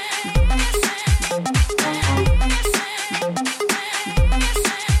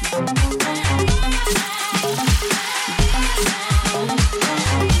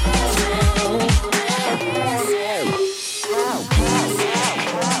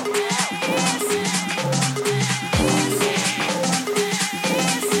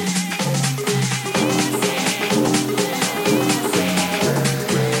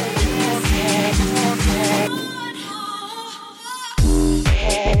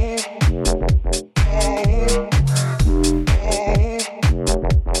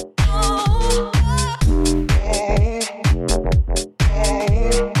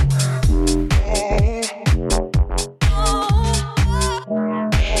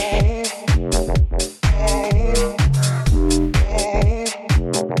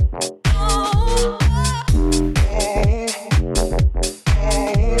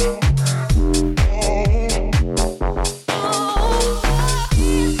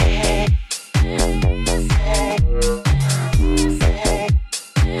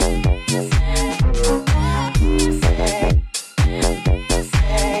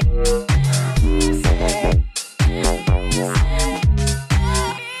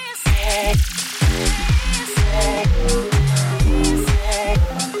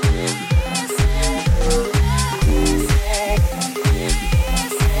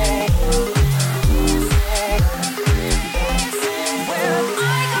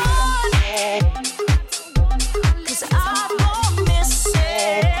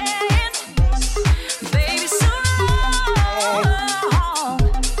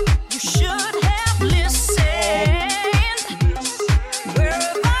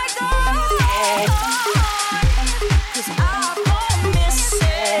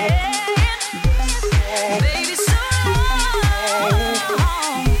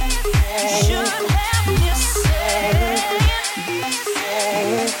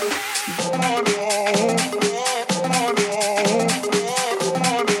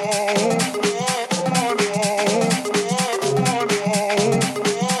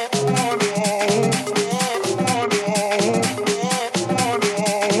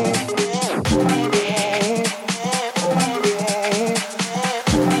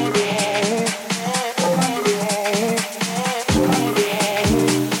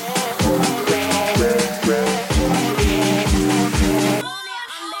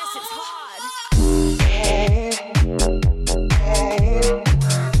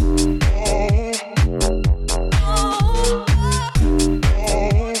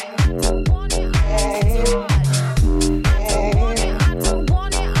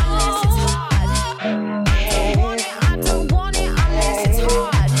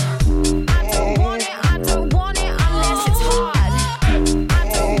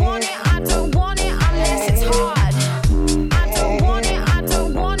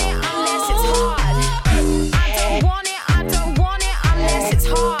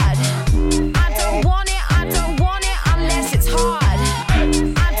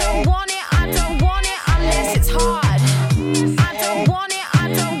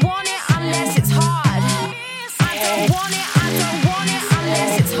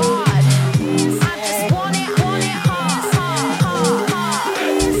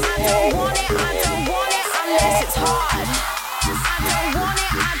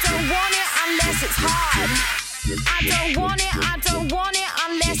 it's hard. I don't want it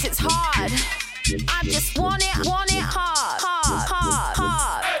unless it's hard. I just want it hard, hard, hard,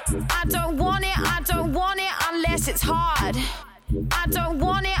 hard. I don't want it unless it's hard. I don't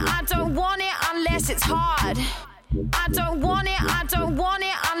want it unless it's hard. I don't want it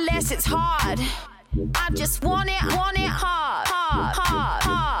unless it's hard. I just want it hard, hard, hard,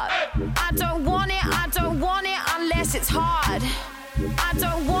 hard. I don't want it unless it's hard. I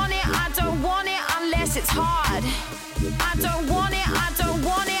don't want it unless it's hard. I don't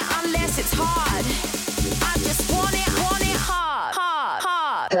want it unless it's hard. I just want it hard, hard,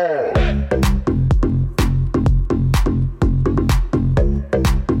 hard.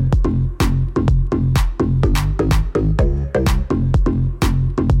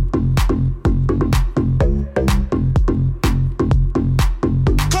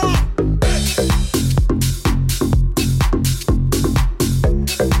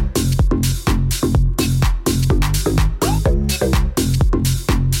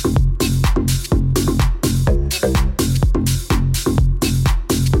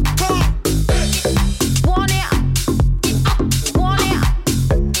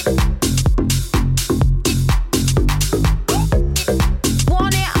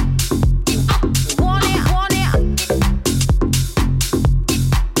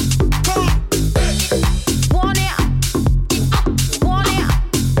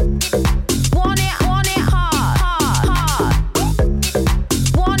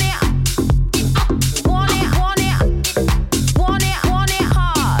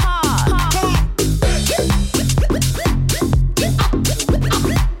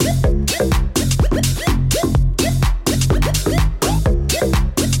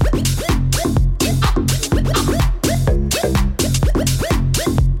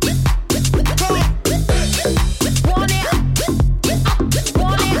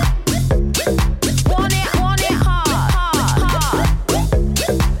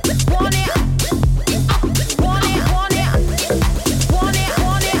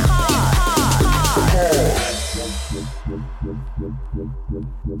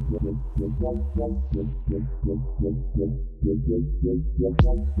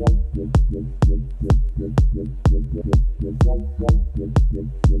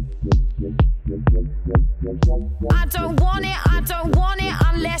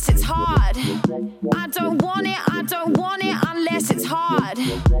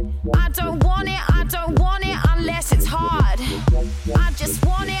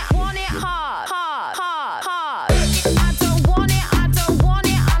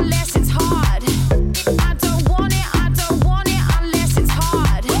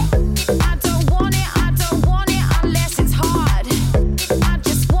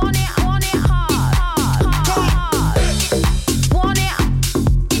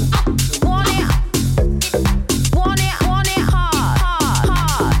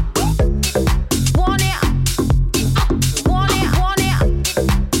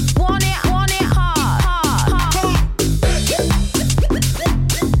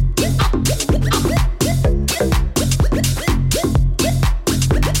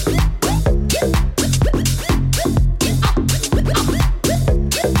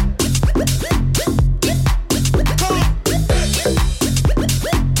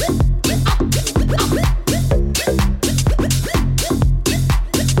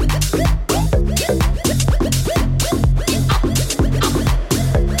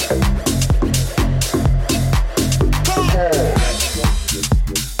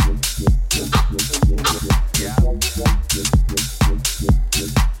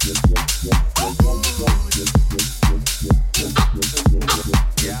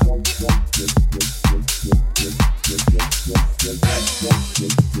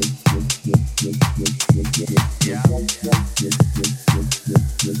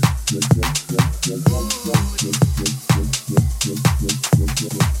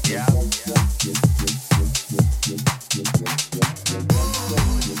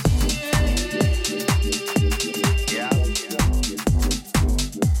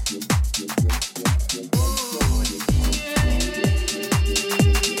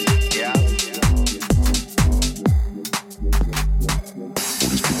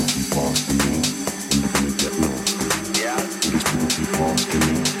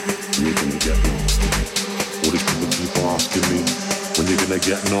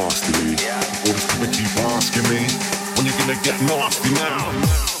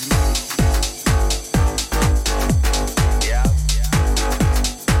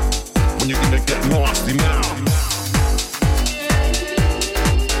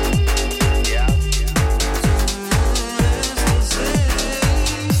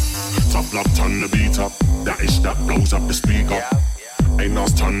 Top lap on the that ish that blows up the speaker. Ain't no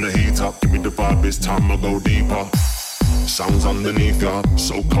turn the heat up, give me the vibe, it's time I go deeper. Sounds underneath ya,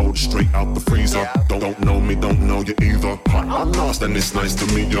 so cold, straight out the freezer. Don't know me, don't know you either. I'm lost and it's nice to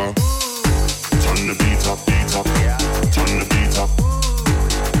meet ya. Turn the beat up, beat up. Turn the beat up.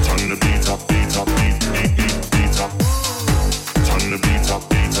 Turn the beat up, beat up, beat up. Turn the beat up,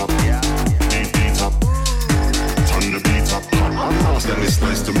 beat up. Beat up. Turn the beat up. I'm lost and it's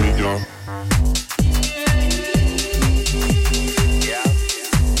nice to meet ya.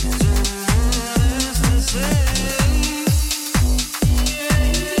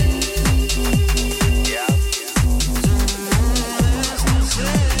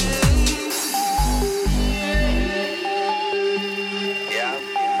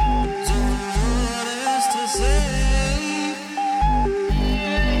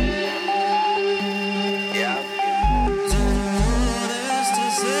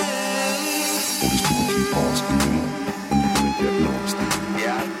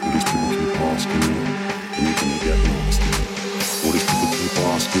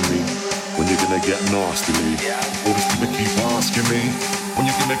 Get nasty, all these people keep asking me when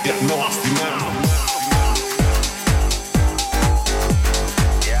you're gonna get nasty now.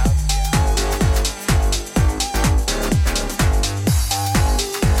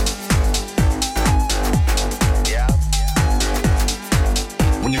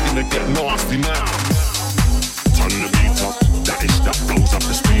 When you're gonna get nasty now. Turn the beat up, that ish that blows up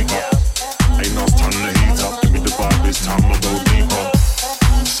the speaker. Ain't no turn the heat up, give me the vibe, it's time I go deeper.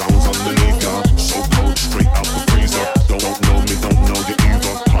 Sounds underneath ya, so cold, straight out the freezer. Don't know me, don't know you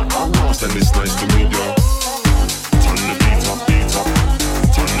either. I'm lost and it's nice to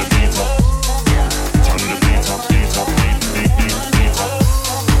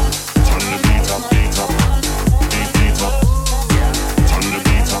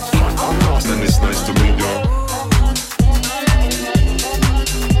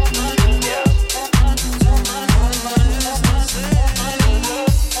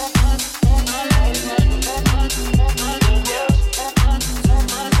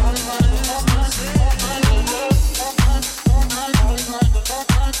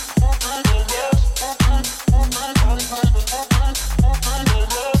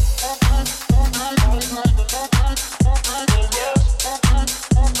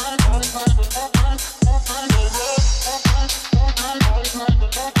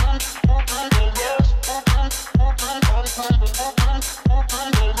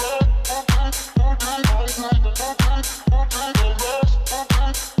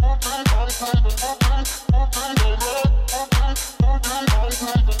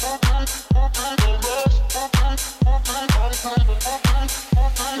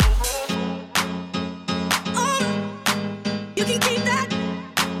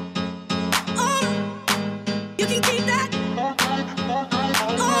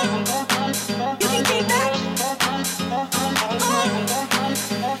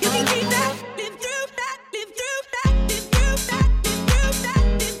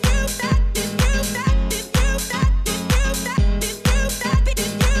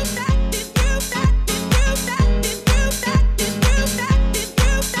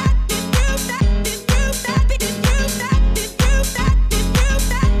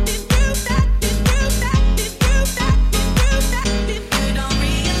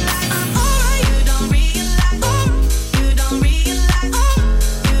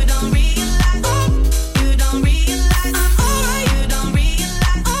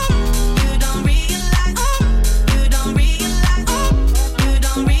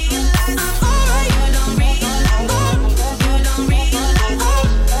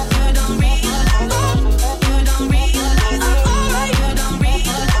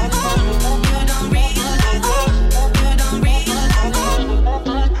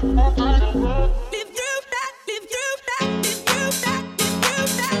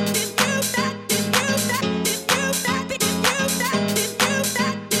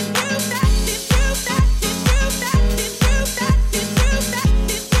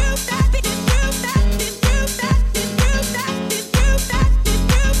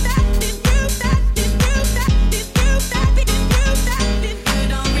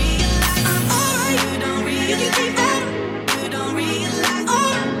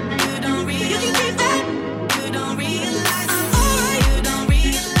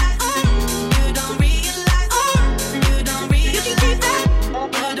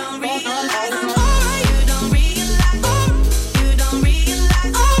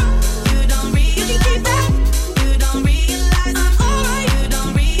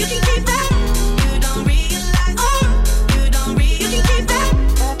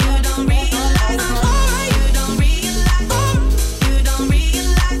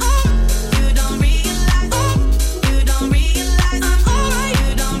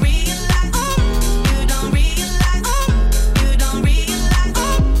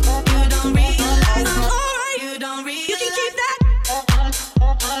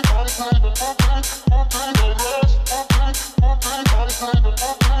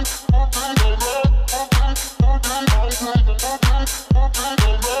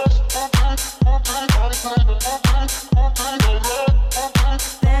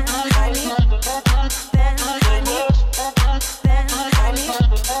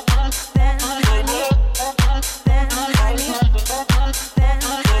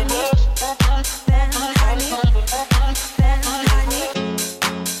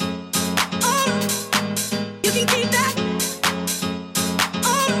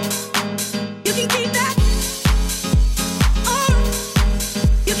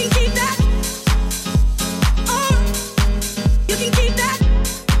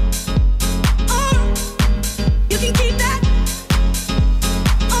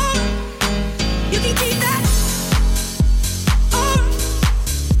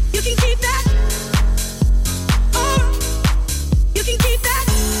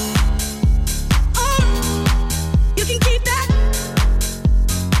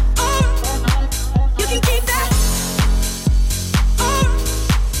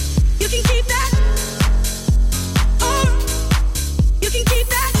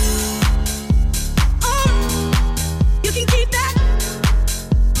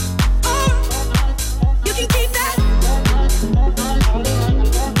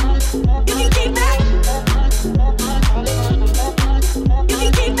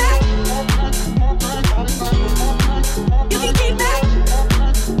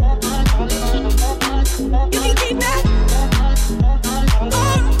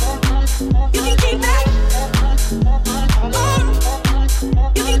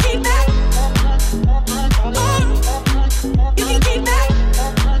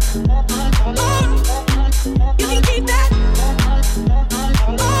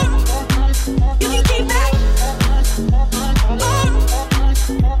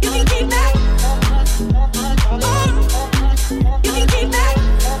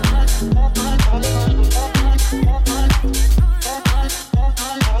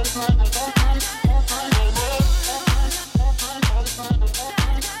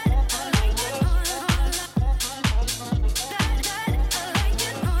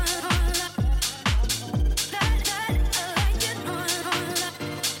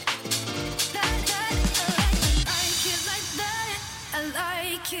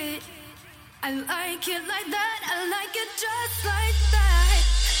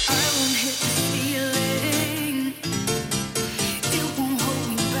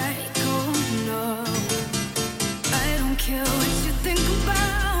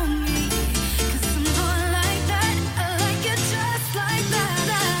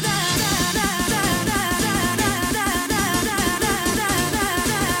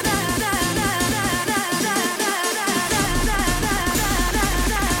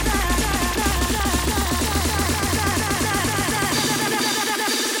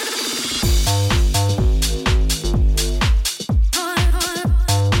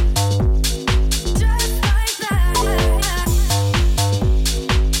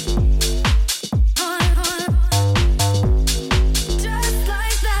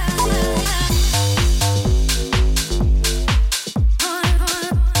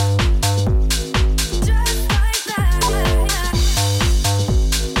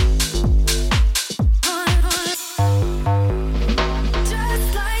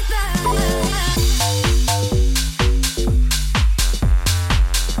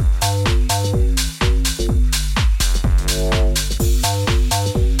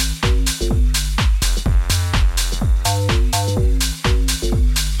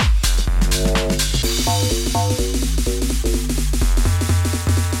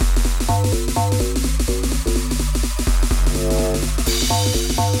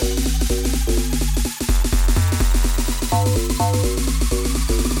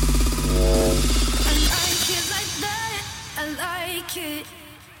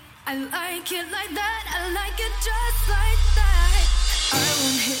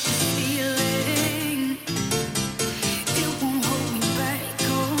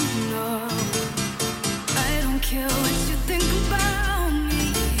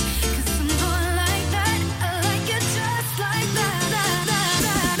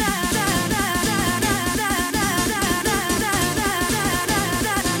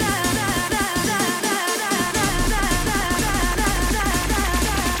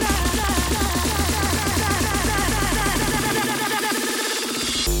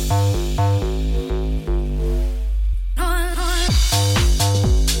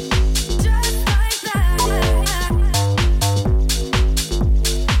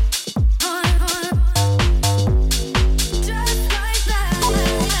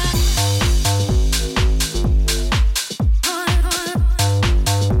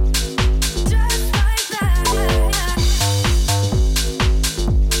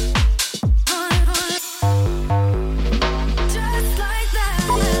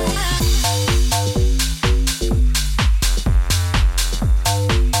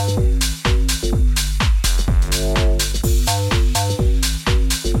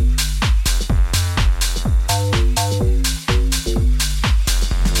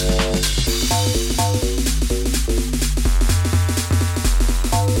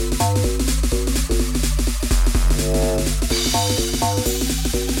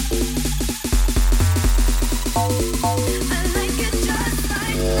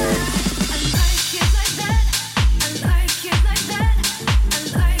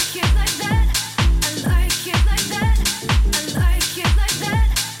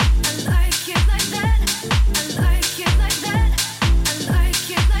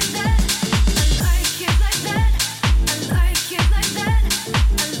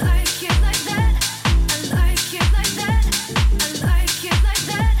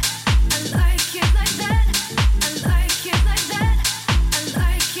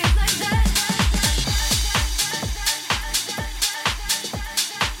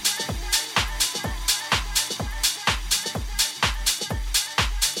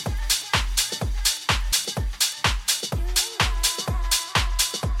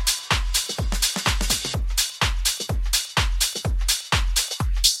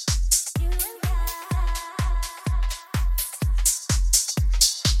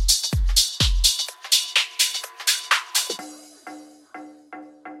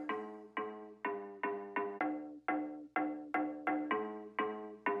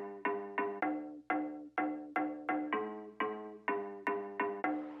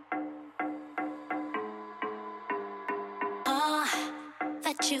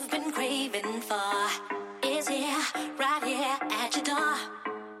you've been craving for is here, right here at your door.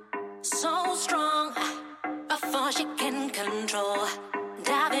 So strong, a force you can control.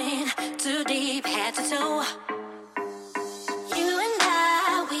 Diving too deep, head to toe. You and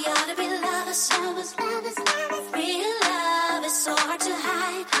I, we ought to be lovers. Real love is so hard to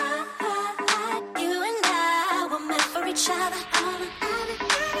hide. You and I, we're meant for each other.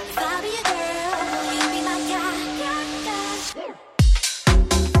 If I be a girl, will you be my guy?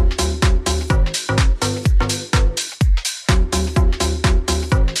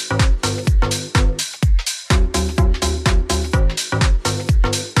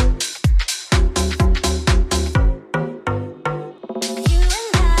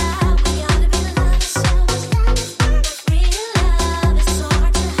 Real love is so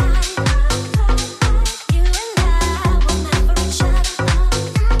hard to hide.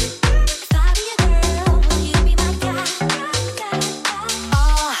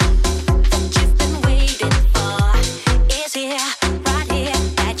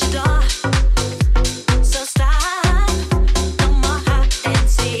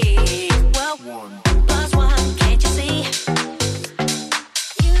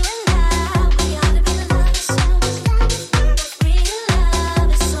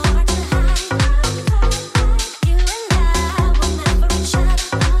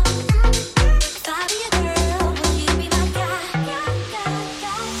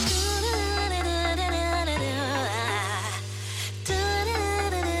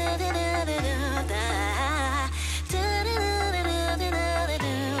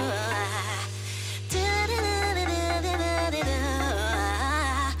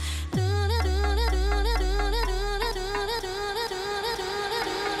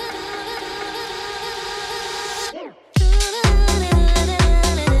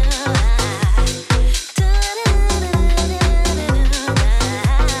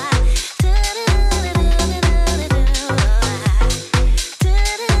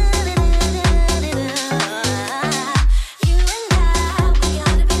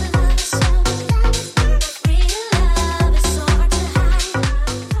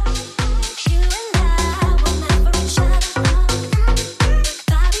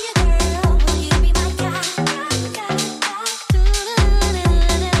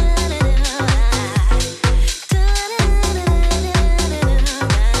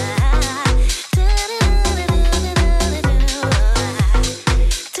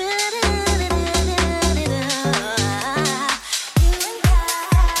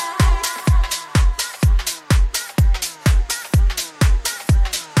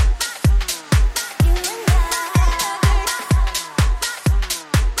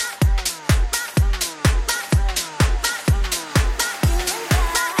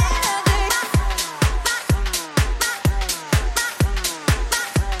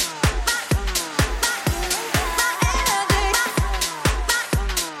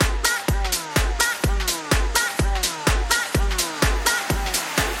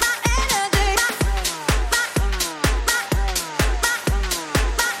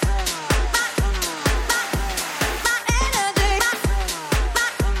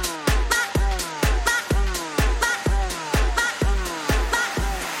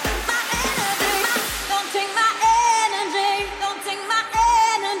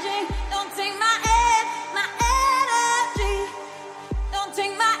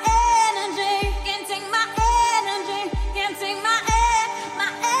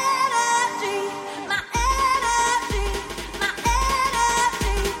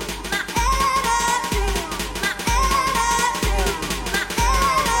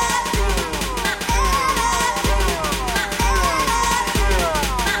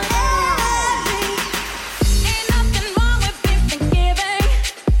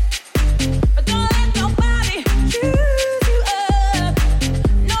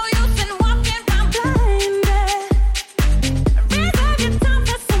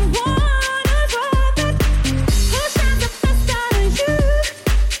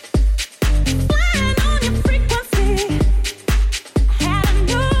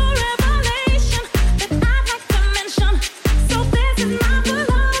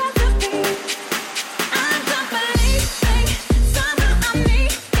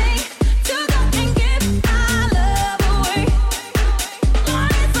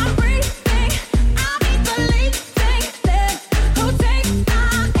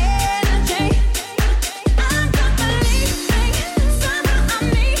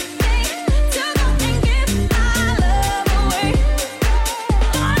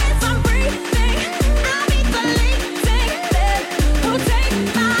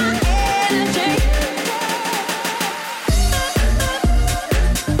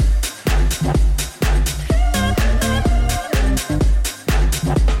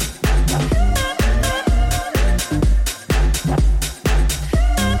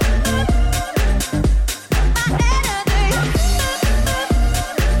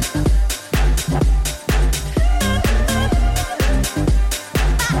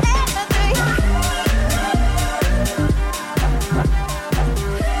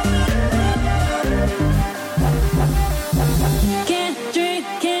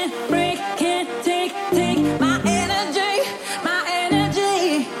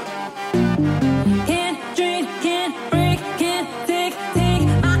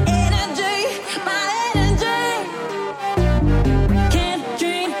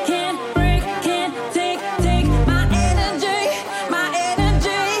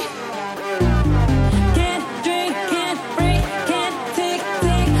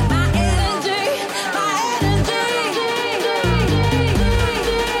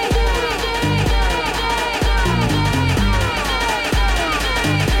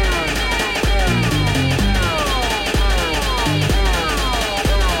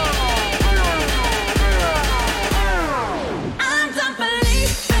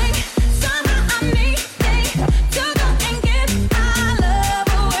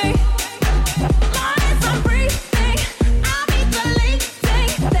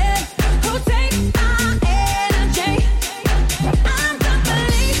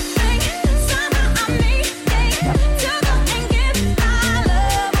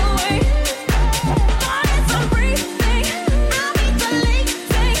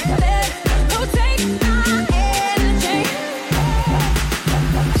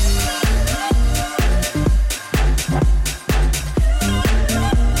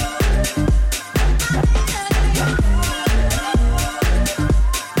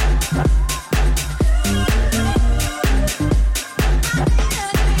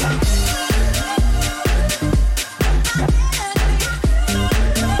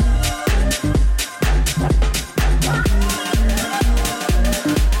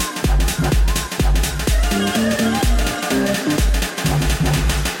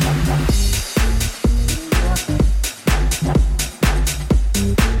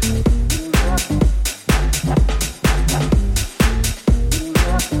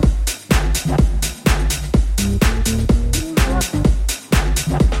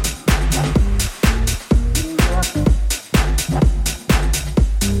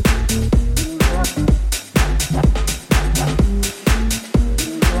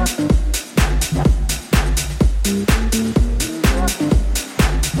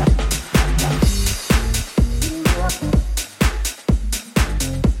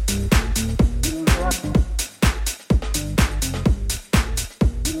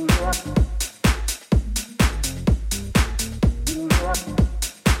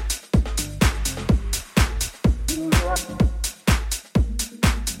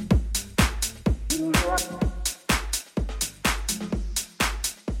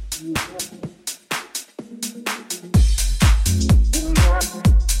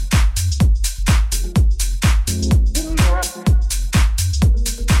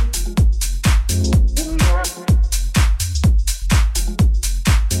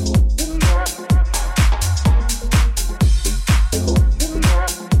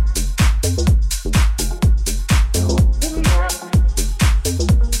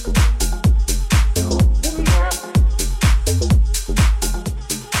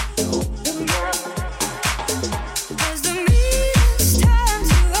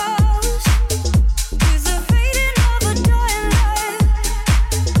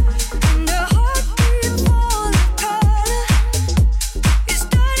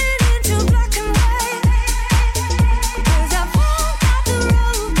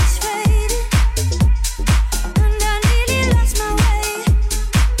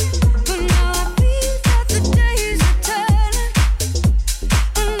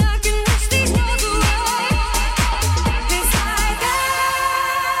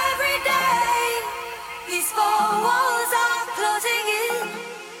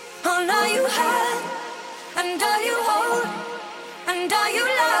 hurt, and all you hold, and all you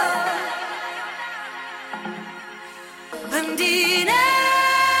love. And in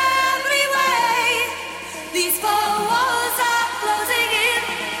every way, these four walls are closing in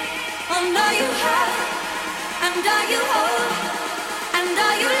on all you have, and all you hold, and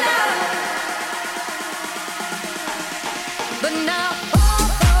all you love. But now all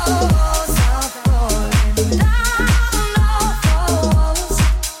four walls are falling down, all four walls.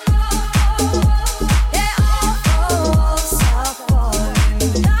 Yeah, all four walls are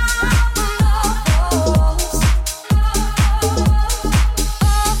falling down, all four walls.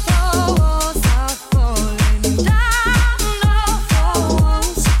 All four walls are falling down, all four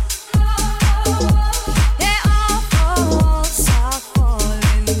walls. Yeah, all four walls are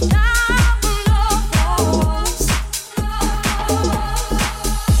falling down, all four walls.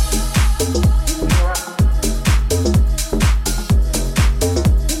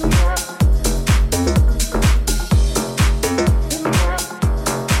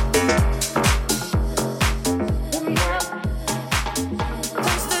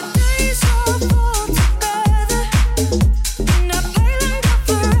 Cause the days all fall together in a pale and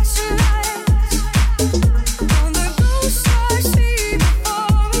fluorescent lights. On the ghosts I see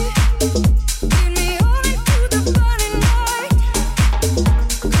before me, lead me on into the burning night.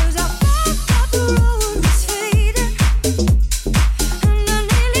 Cause I thought that the road was fading, and I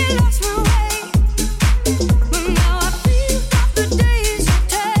nearly lost my way. But now I feel that the days are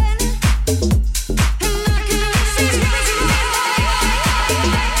turning, and I can see you.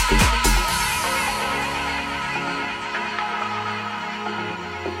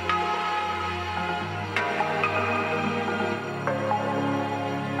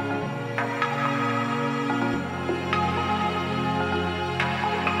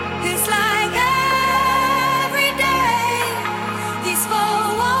 It's like every day these four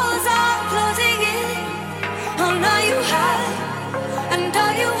walls are closing in on all you have, and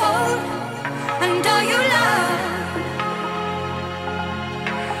all you hold, and all you love.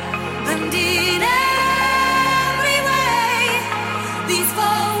 And in every way, these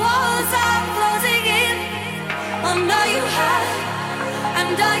four walls are closing in on all you have,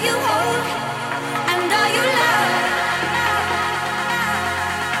 and all you hold, and all you love.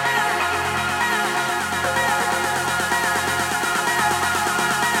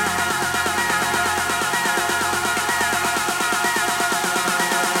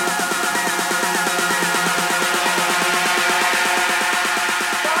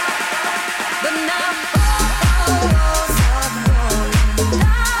 But now all four walls are falling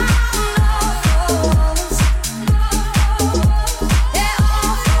down, all four walls. Yeah,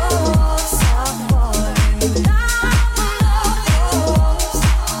 all four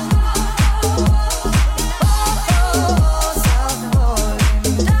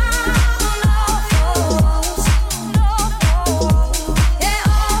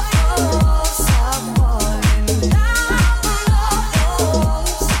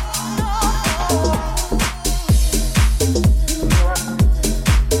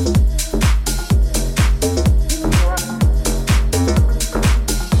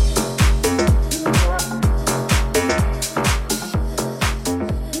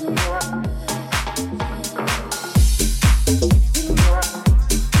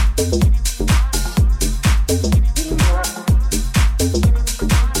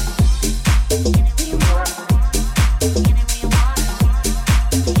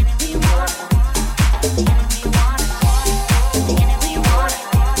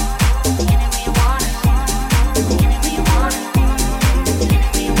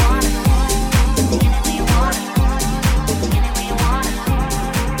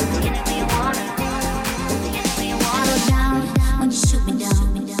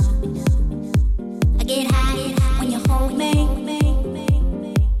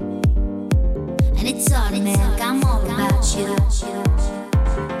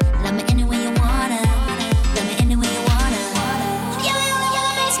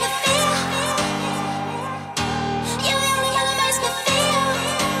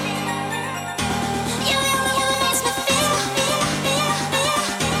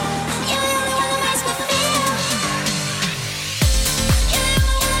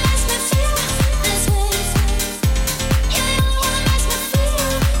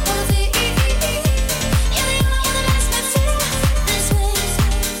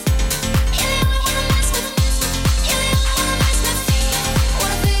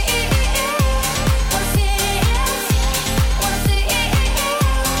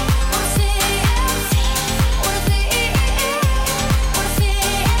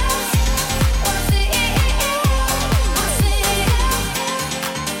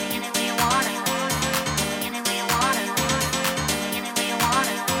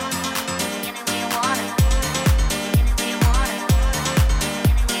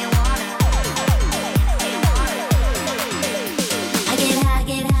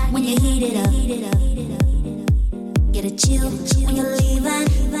you heat it up. Get a chill when you're leaving.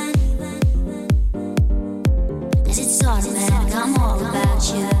 As it's automatic, I'm all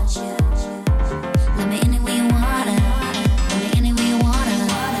about you. Let me anywhere you wanna. Let me anywhere you wanna.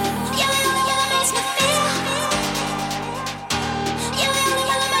 You're the only one that makes me feel. You're the only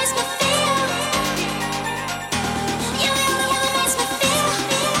one that makes me feel. You're the only one that makes me feel.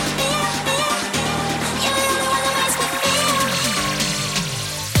 You're the only one that makes me feel.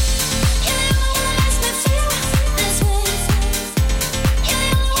 You're the only one that makes me feel this way. You're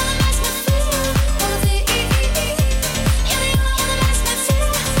the only one that makes me feel. You're the only one that makes me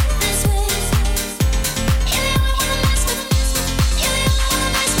feel this way.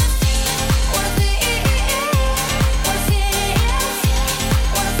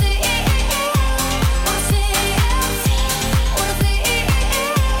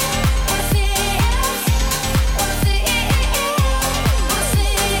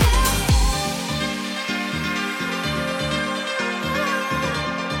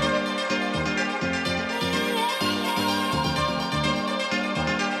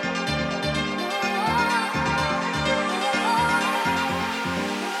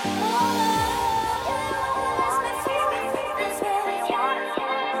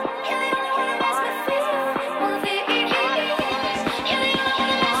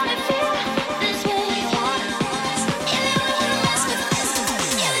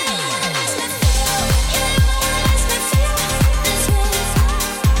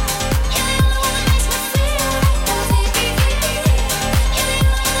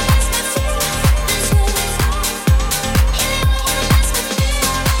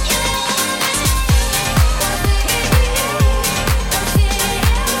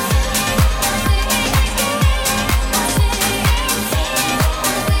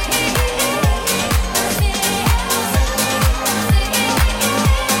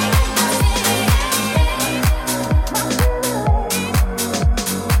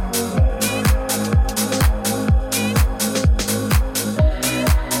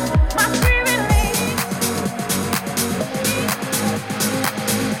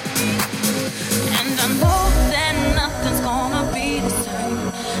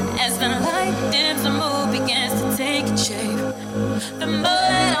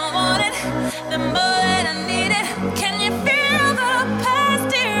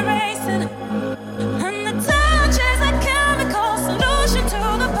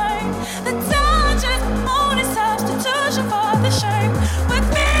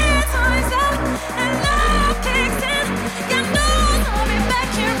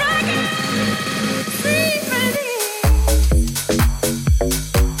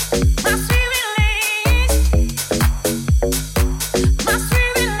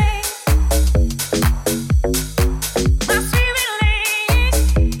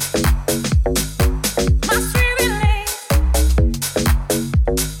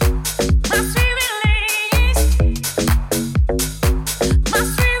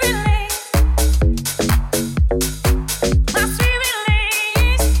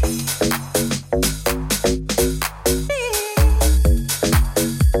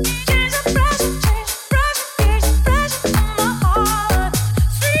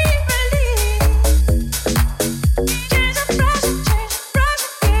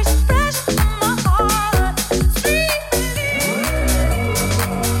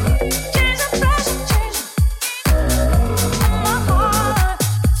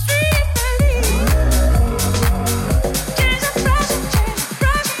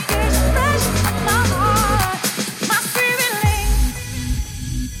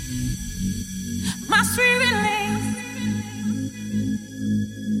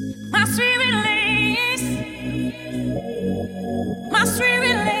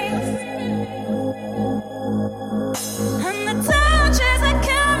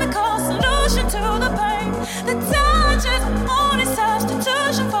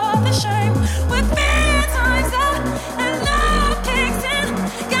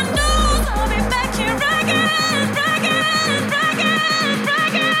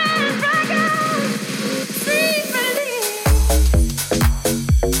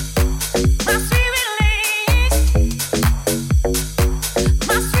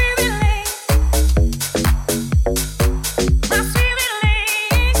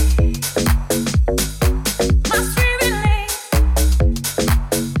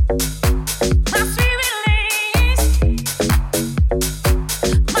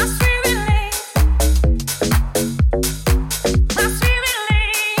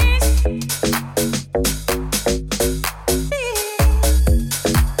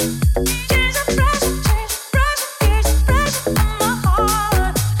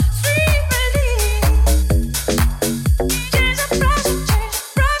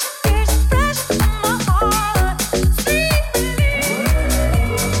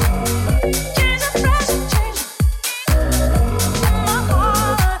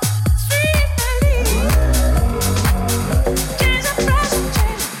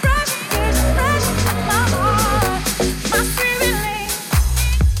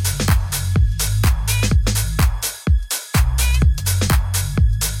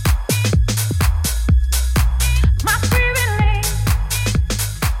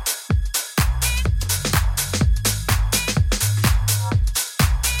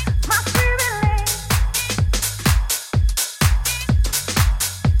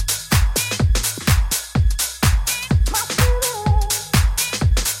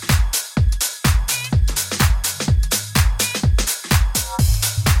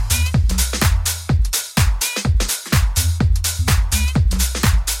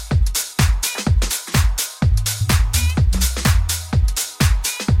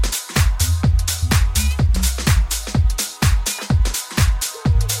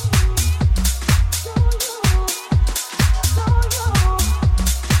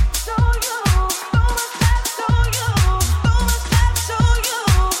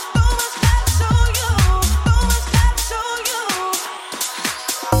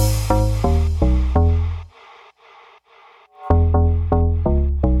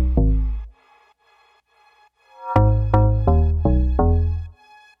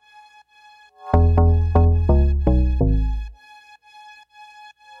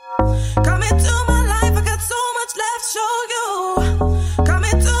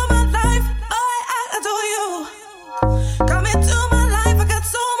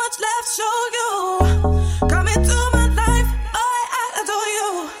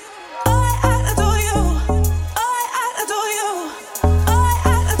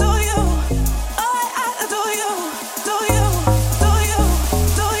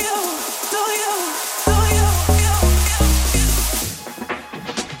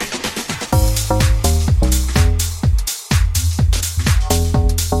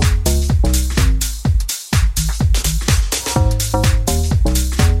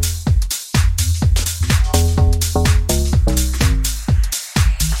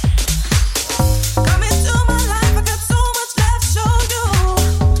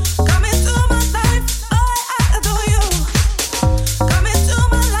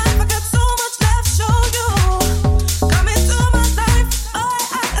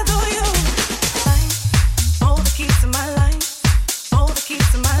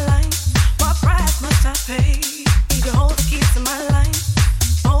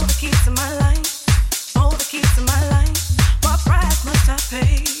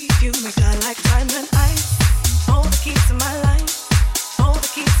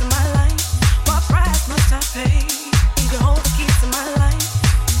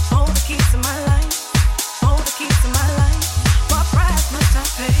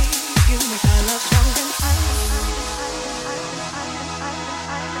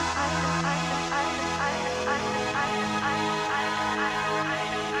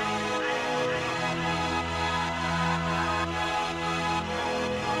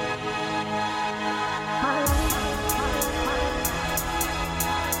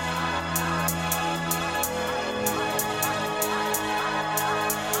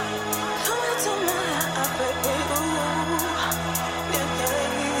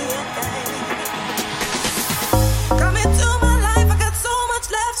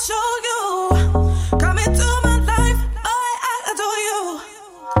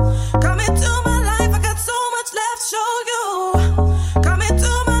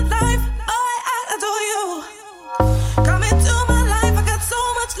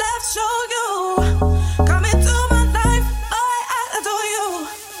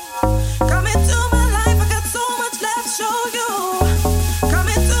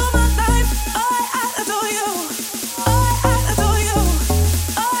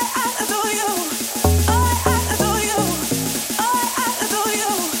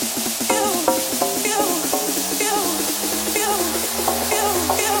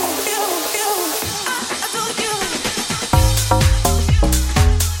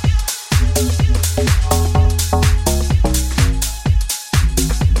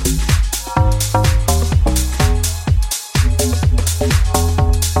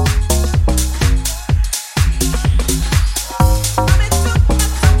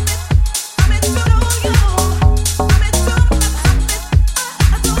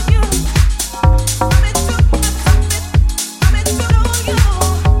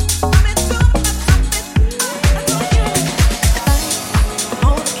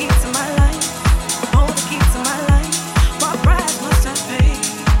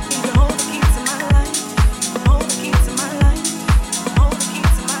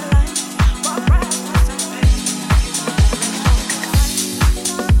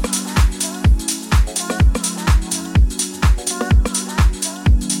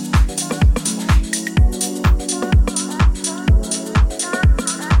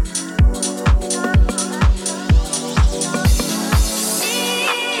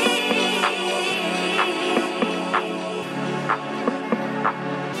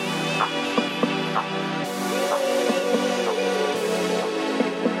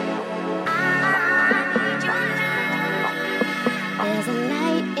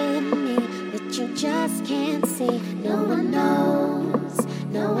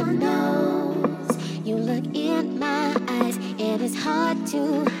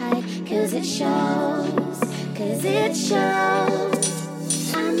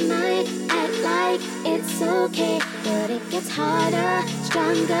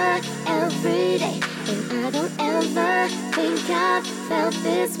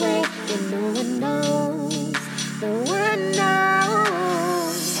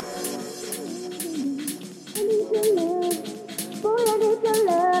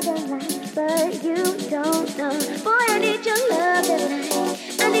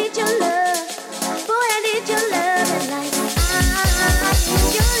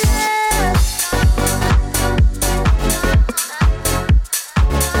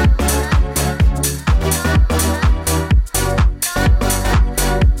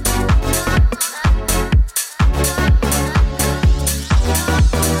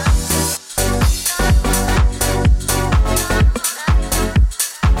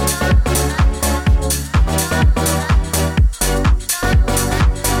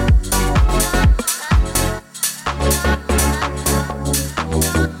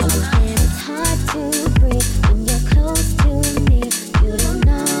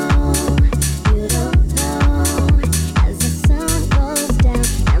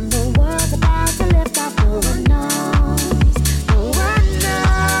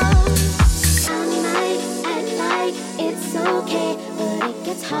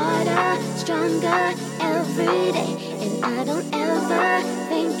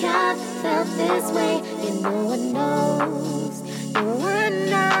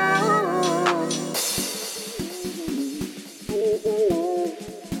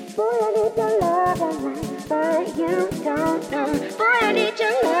 I need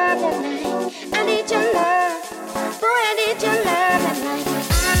your love tonight. I need your love. Boy, I need your love tonight.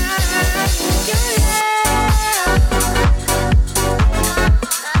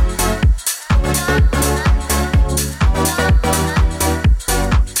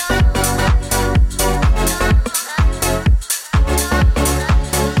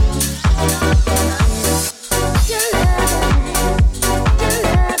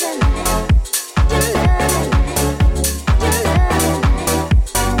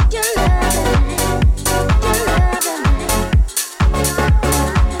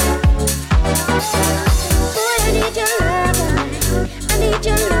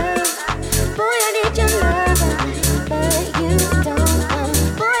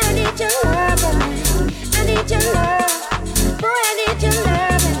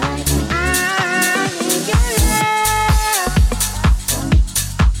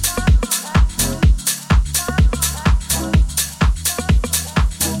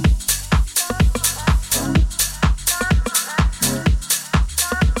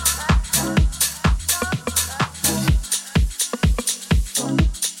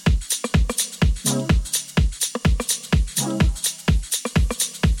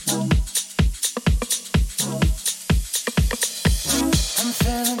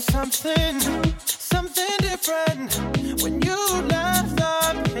 something different. When you left, the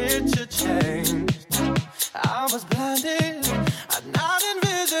picture changed. I was blinded, I'd not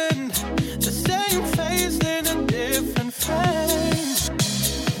envisioned the same face in a different frame.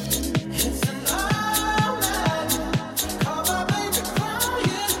 It's an omen, call my baby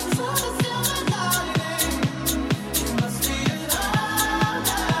crying, so the silver lining. It must be an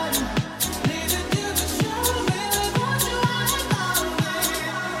omen, needed you to show me what you are about me.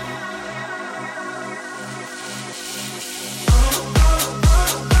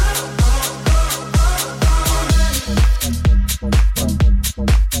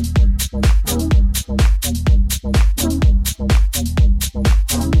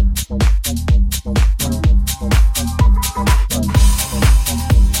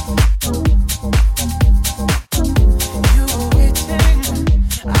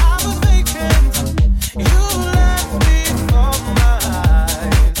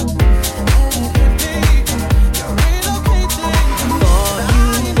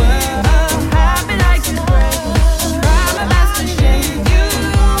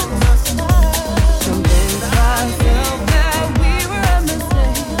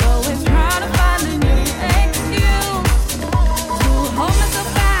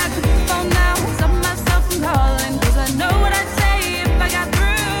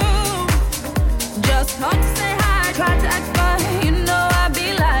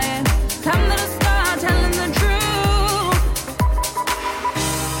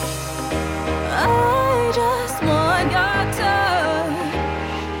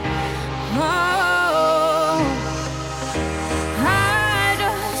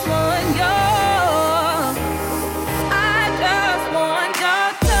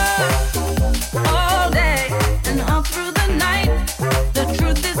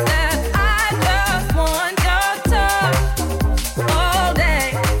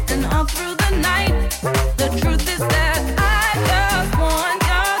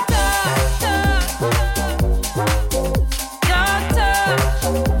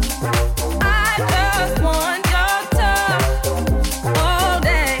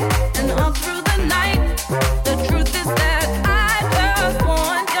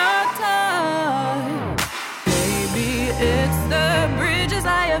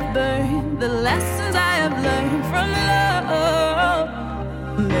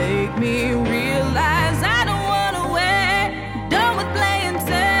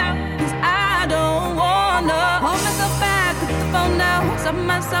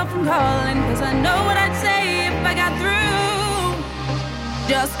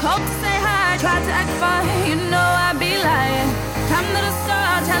 Just called to say hi, tried to act fine, you know I'd be lying. Time that I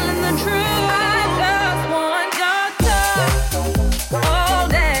start telling the truth.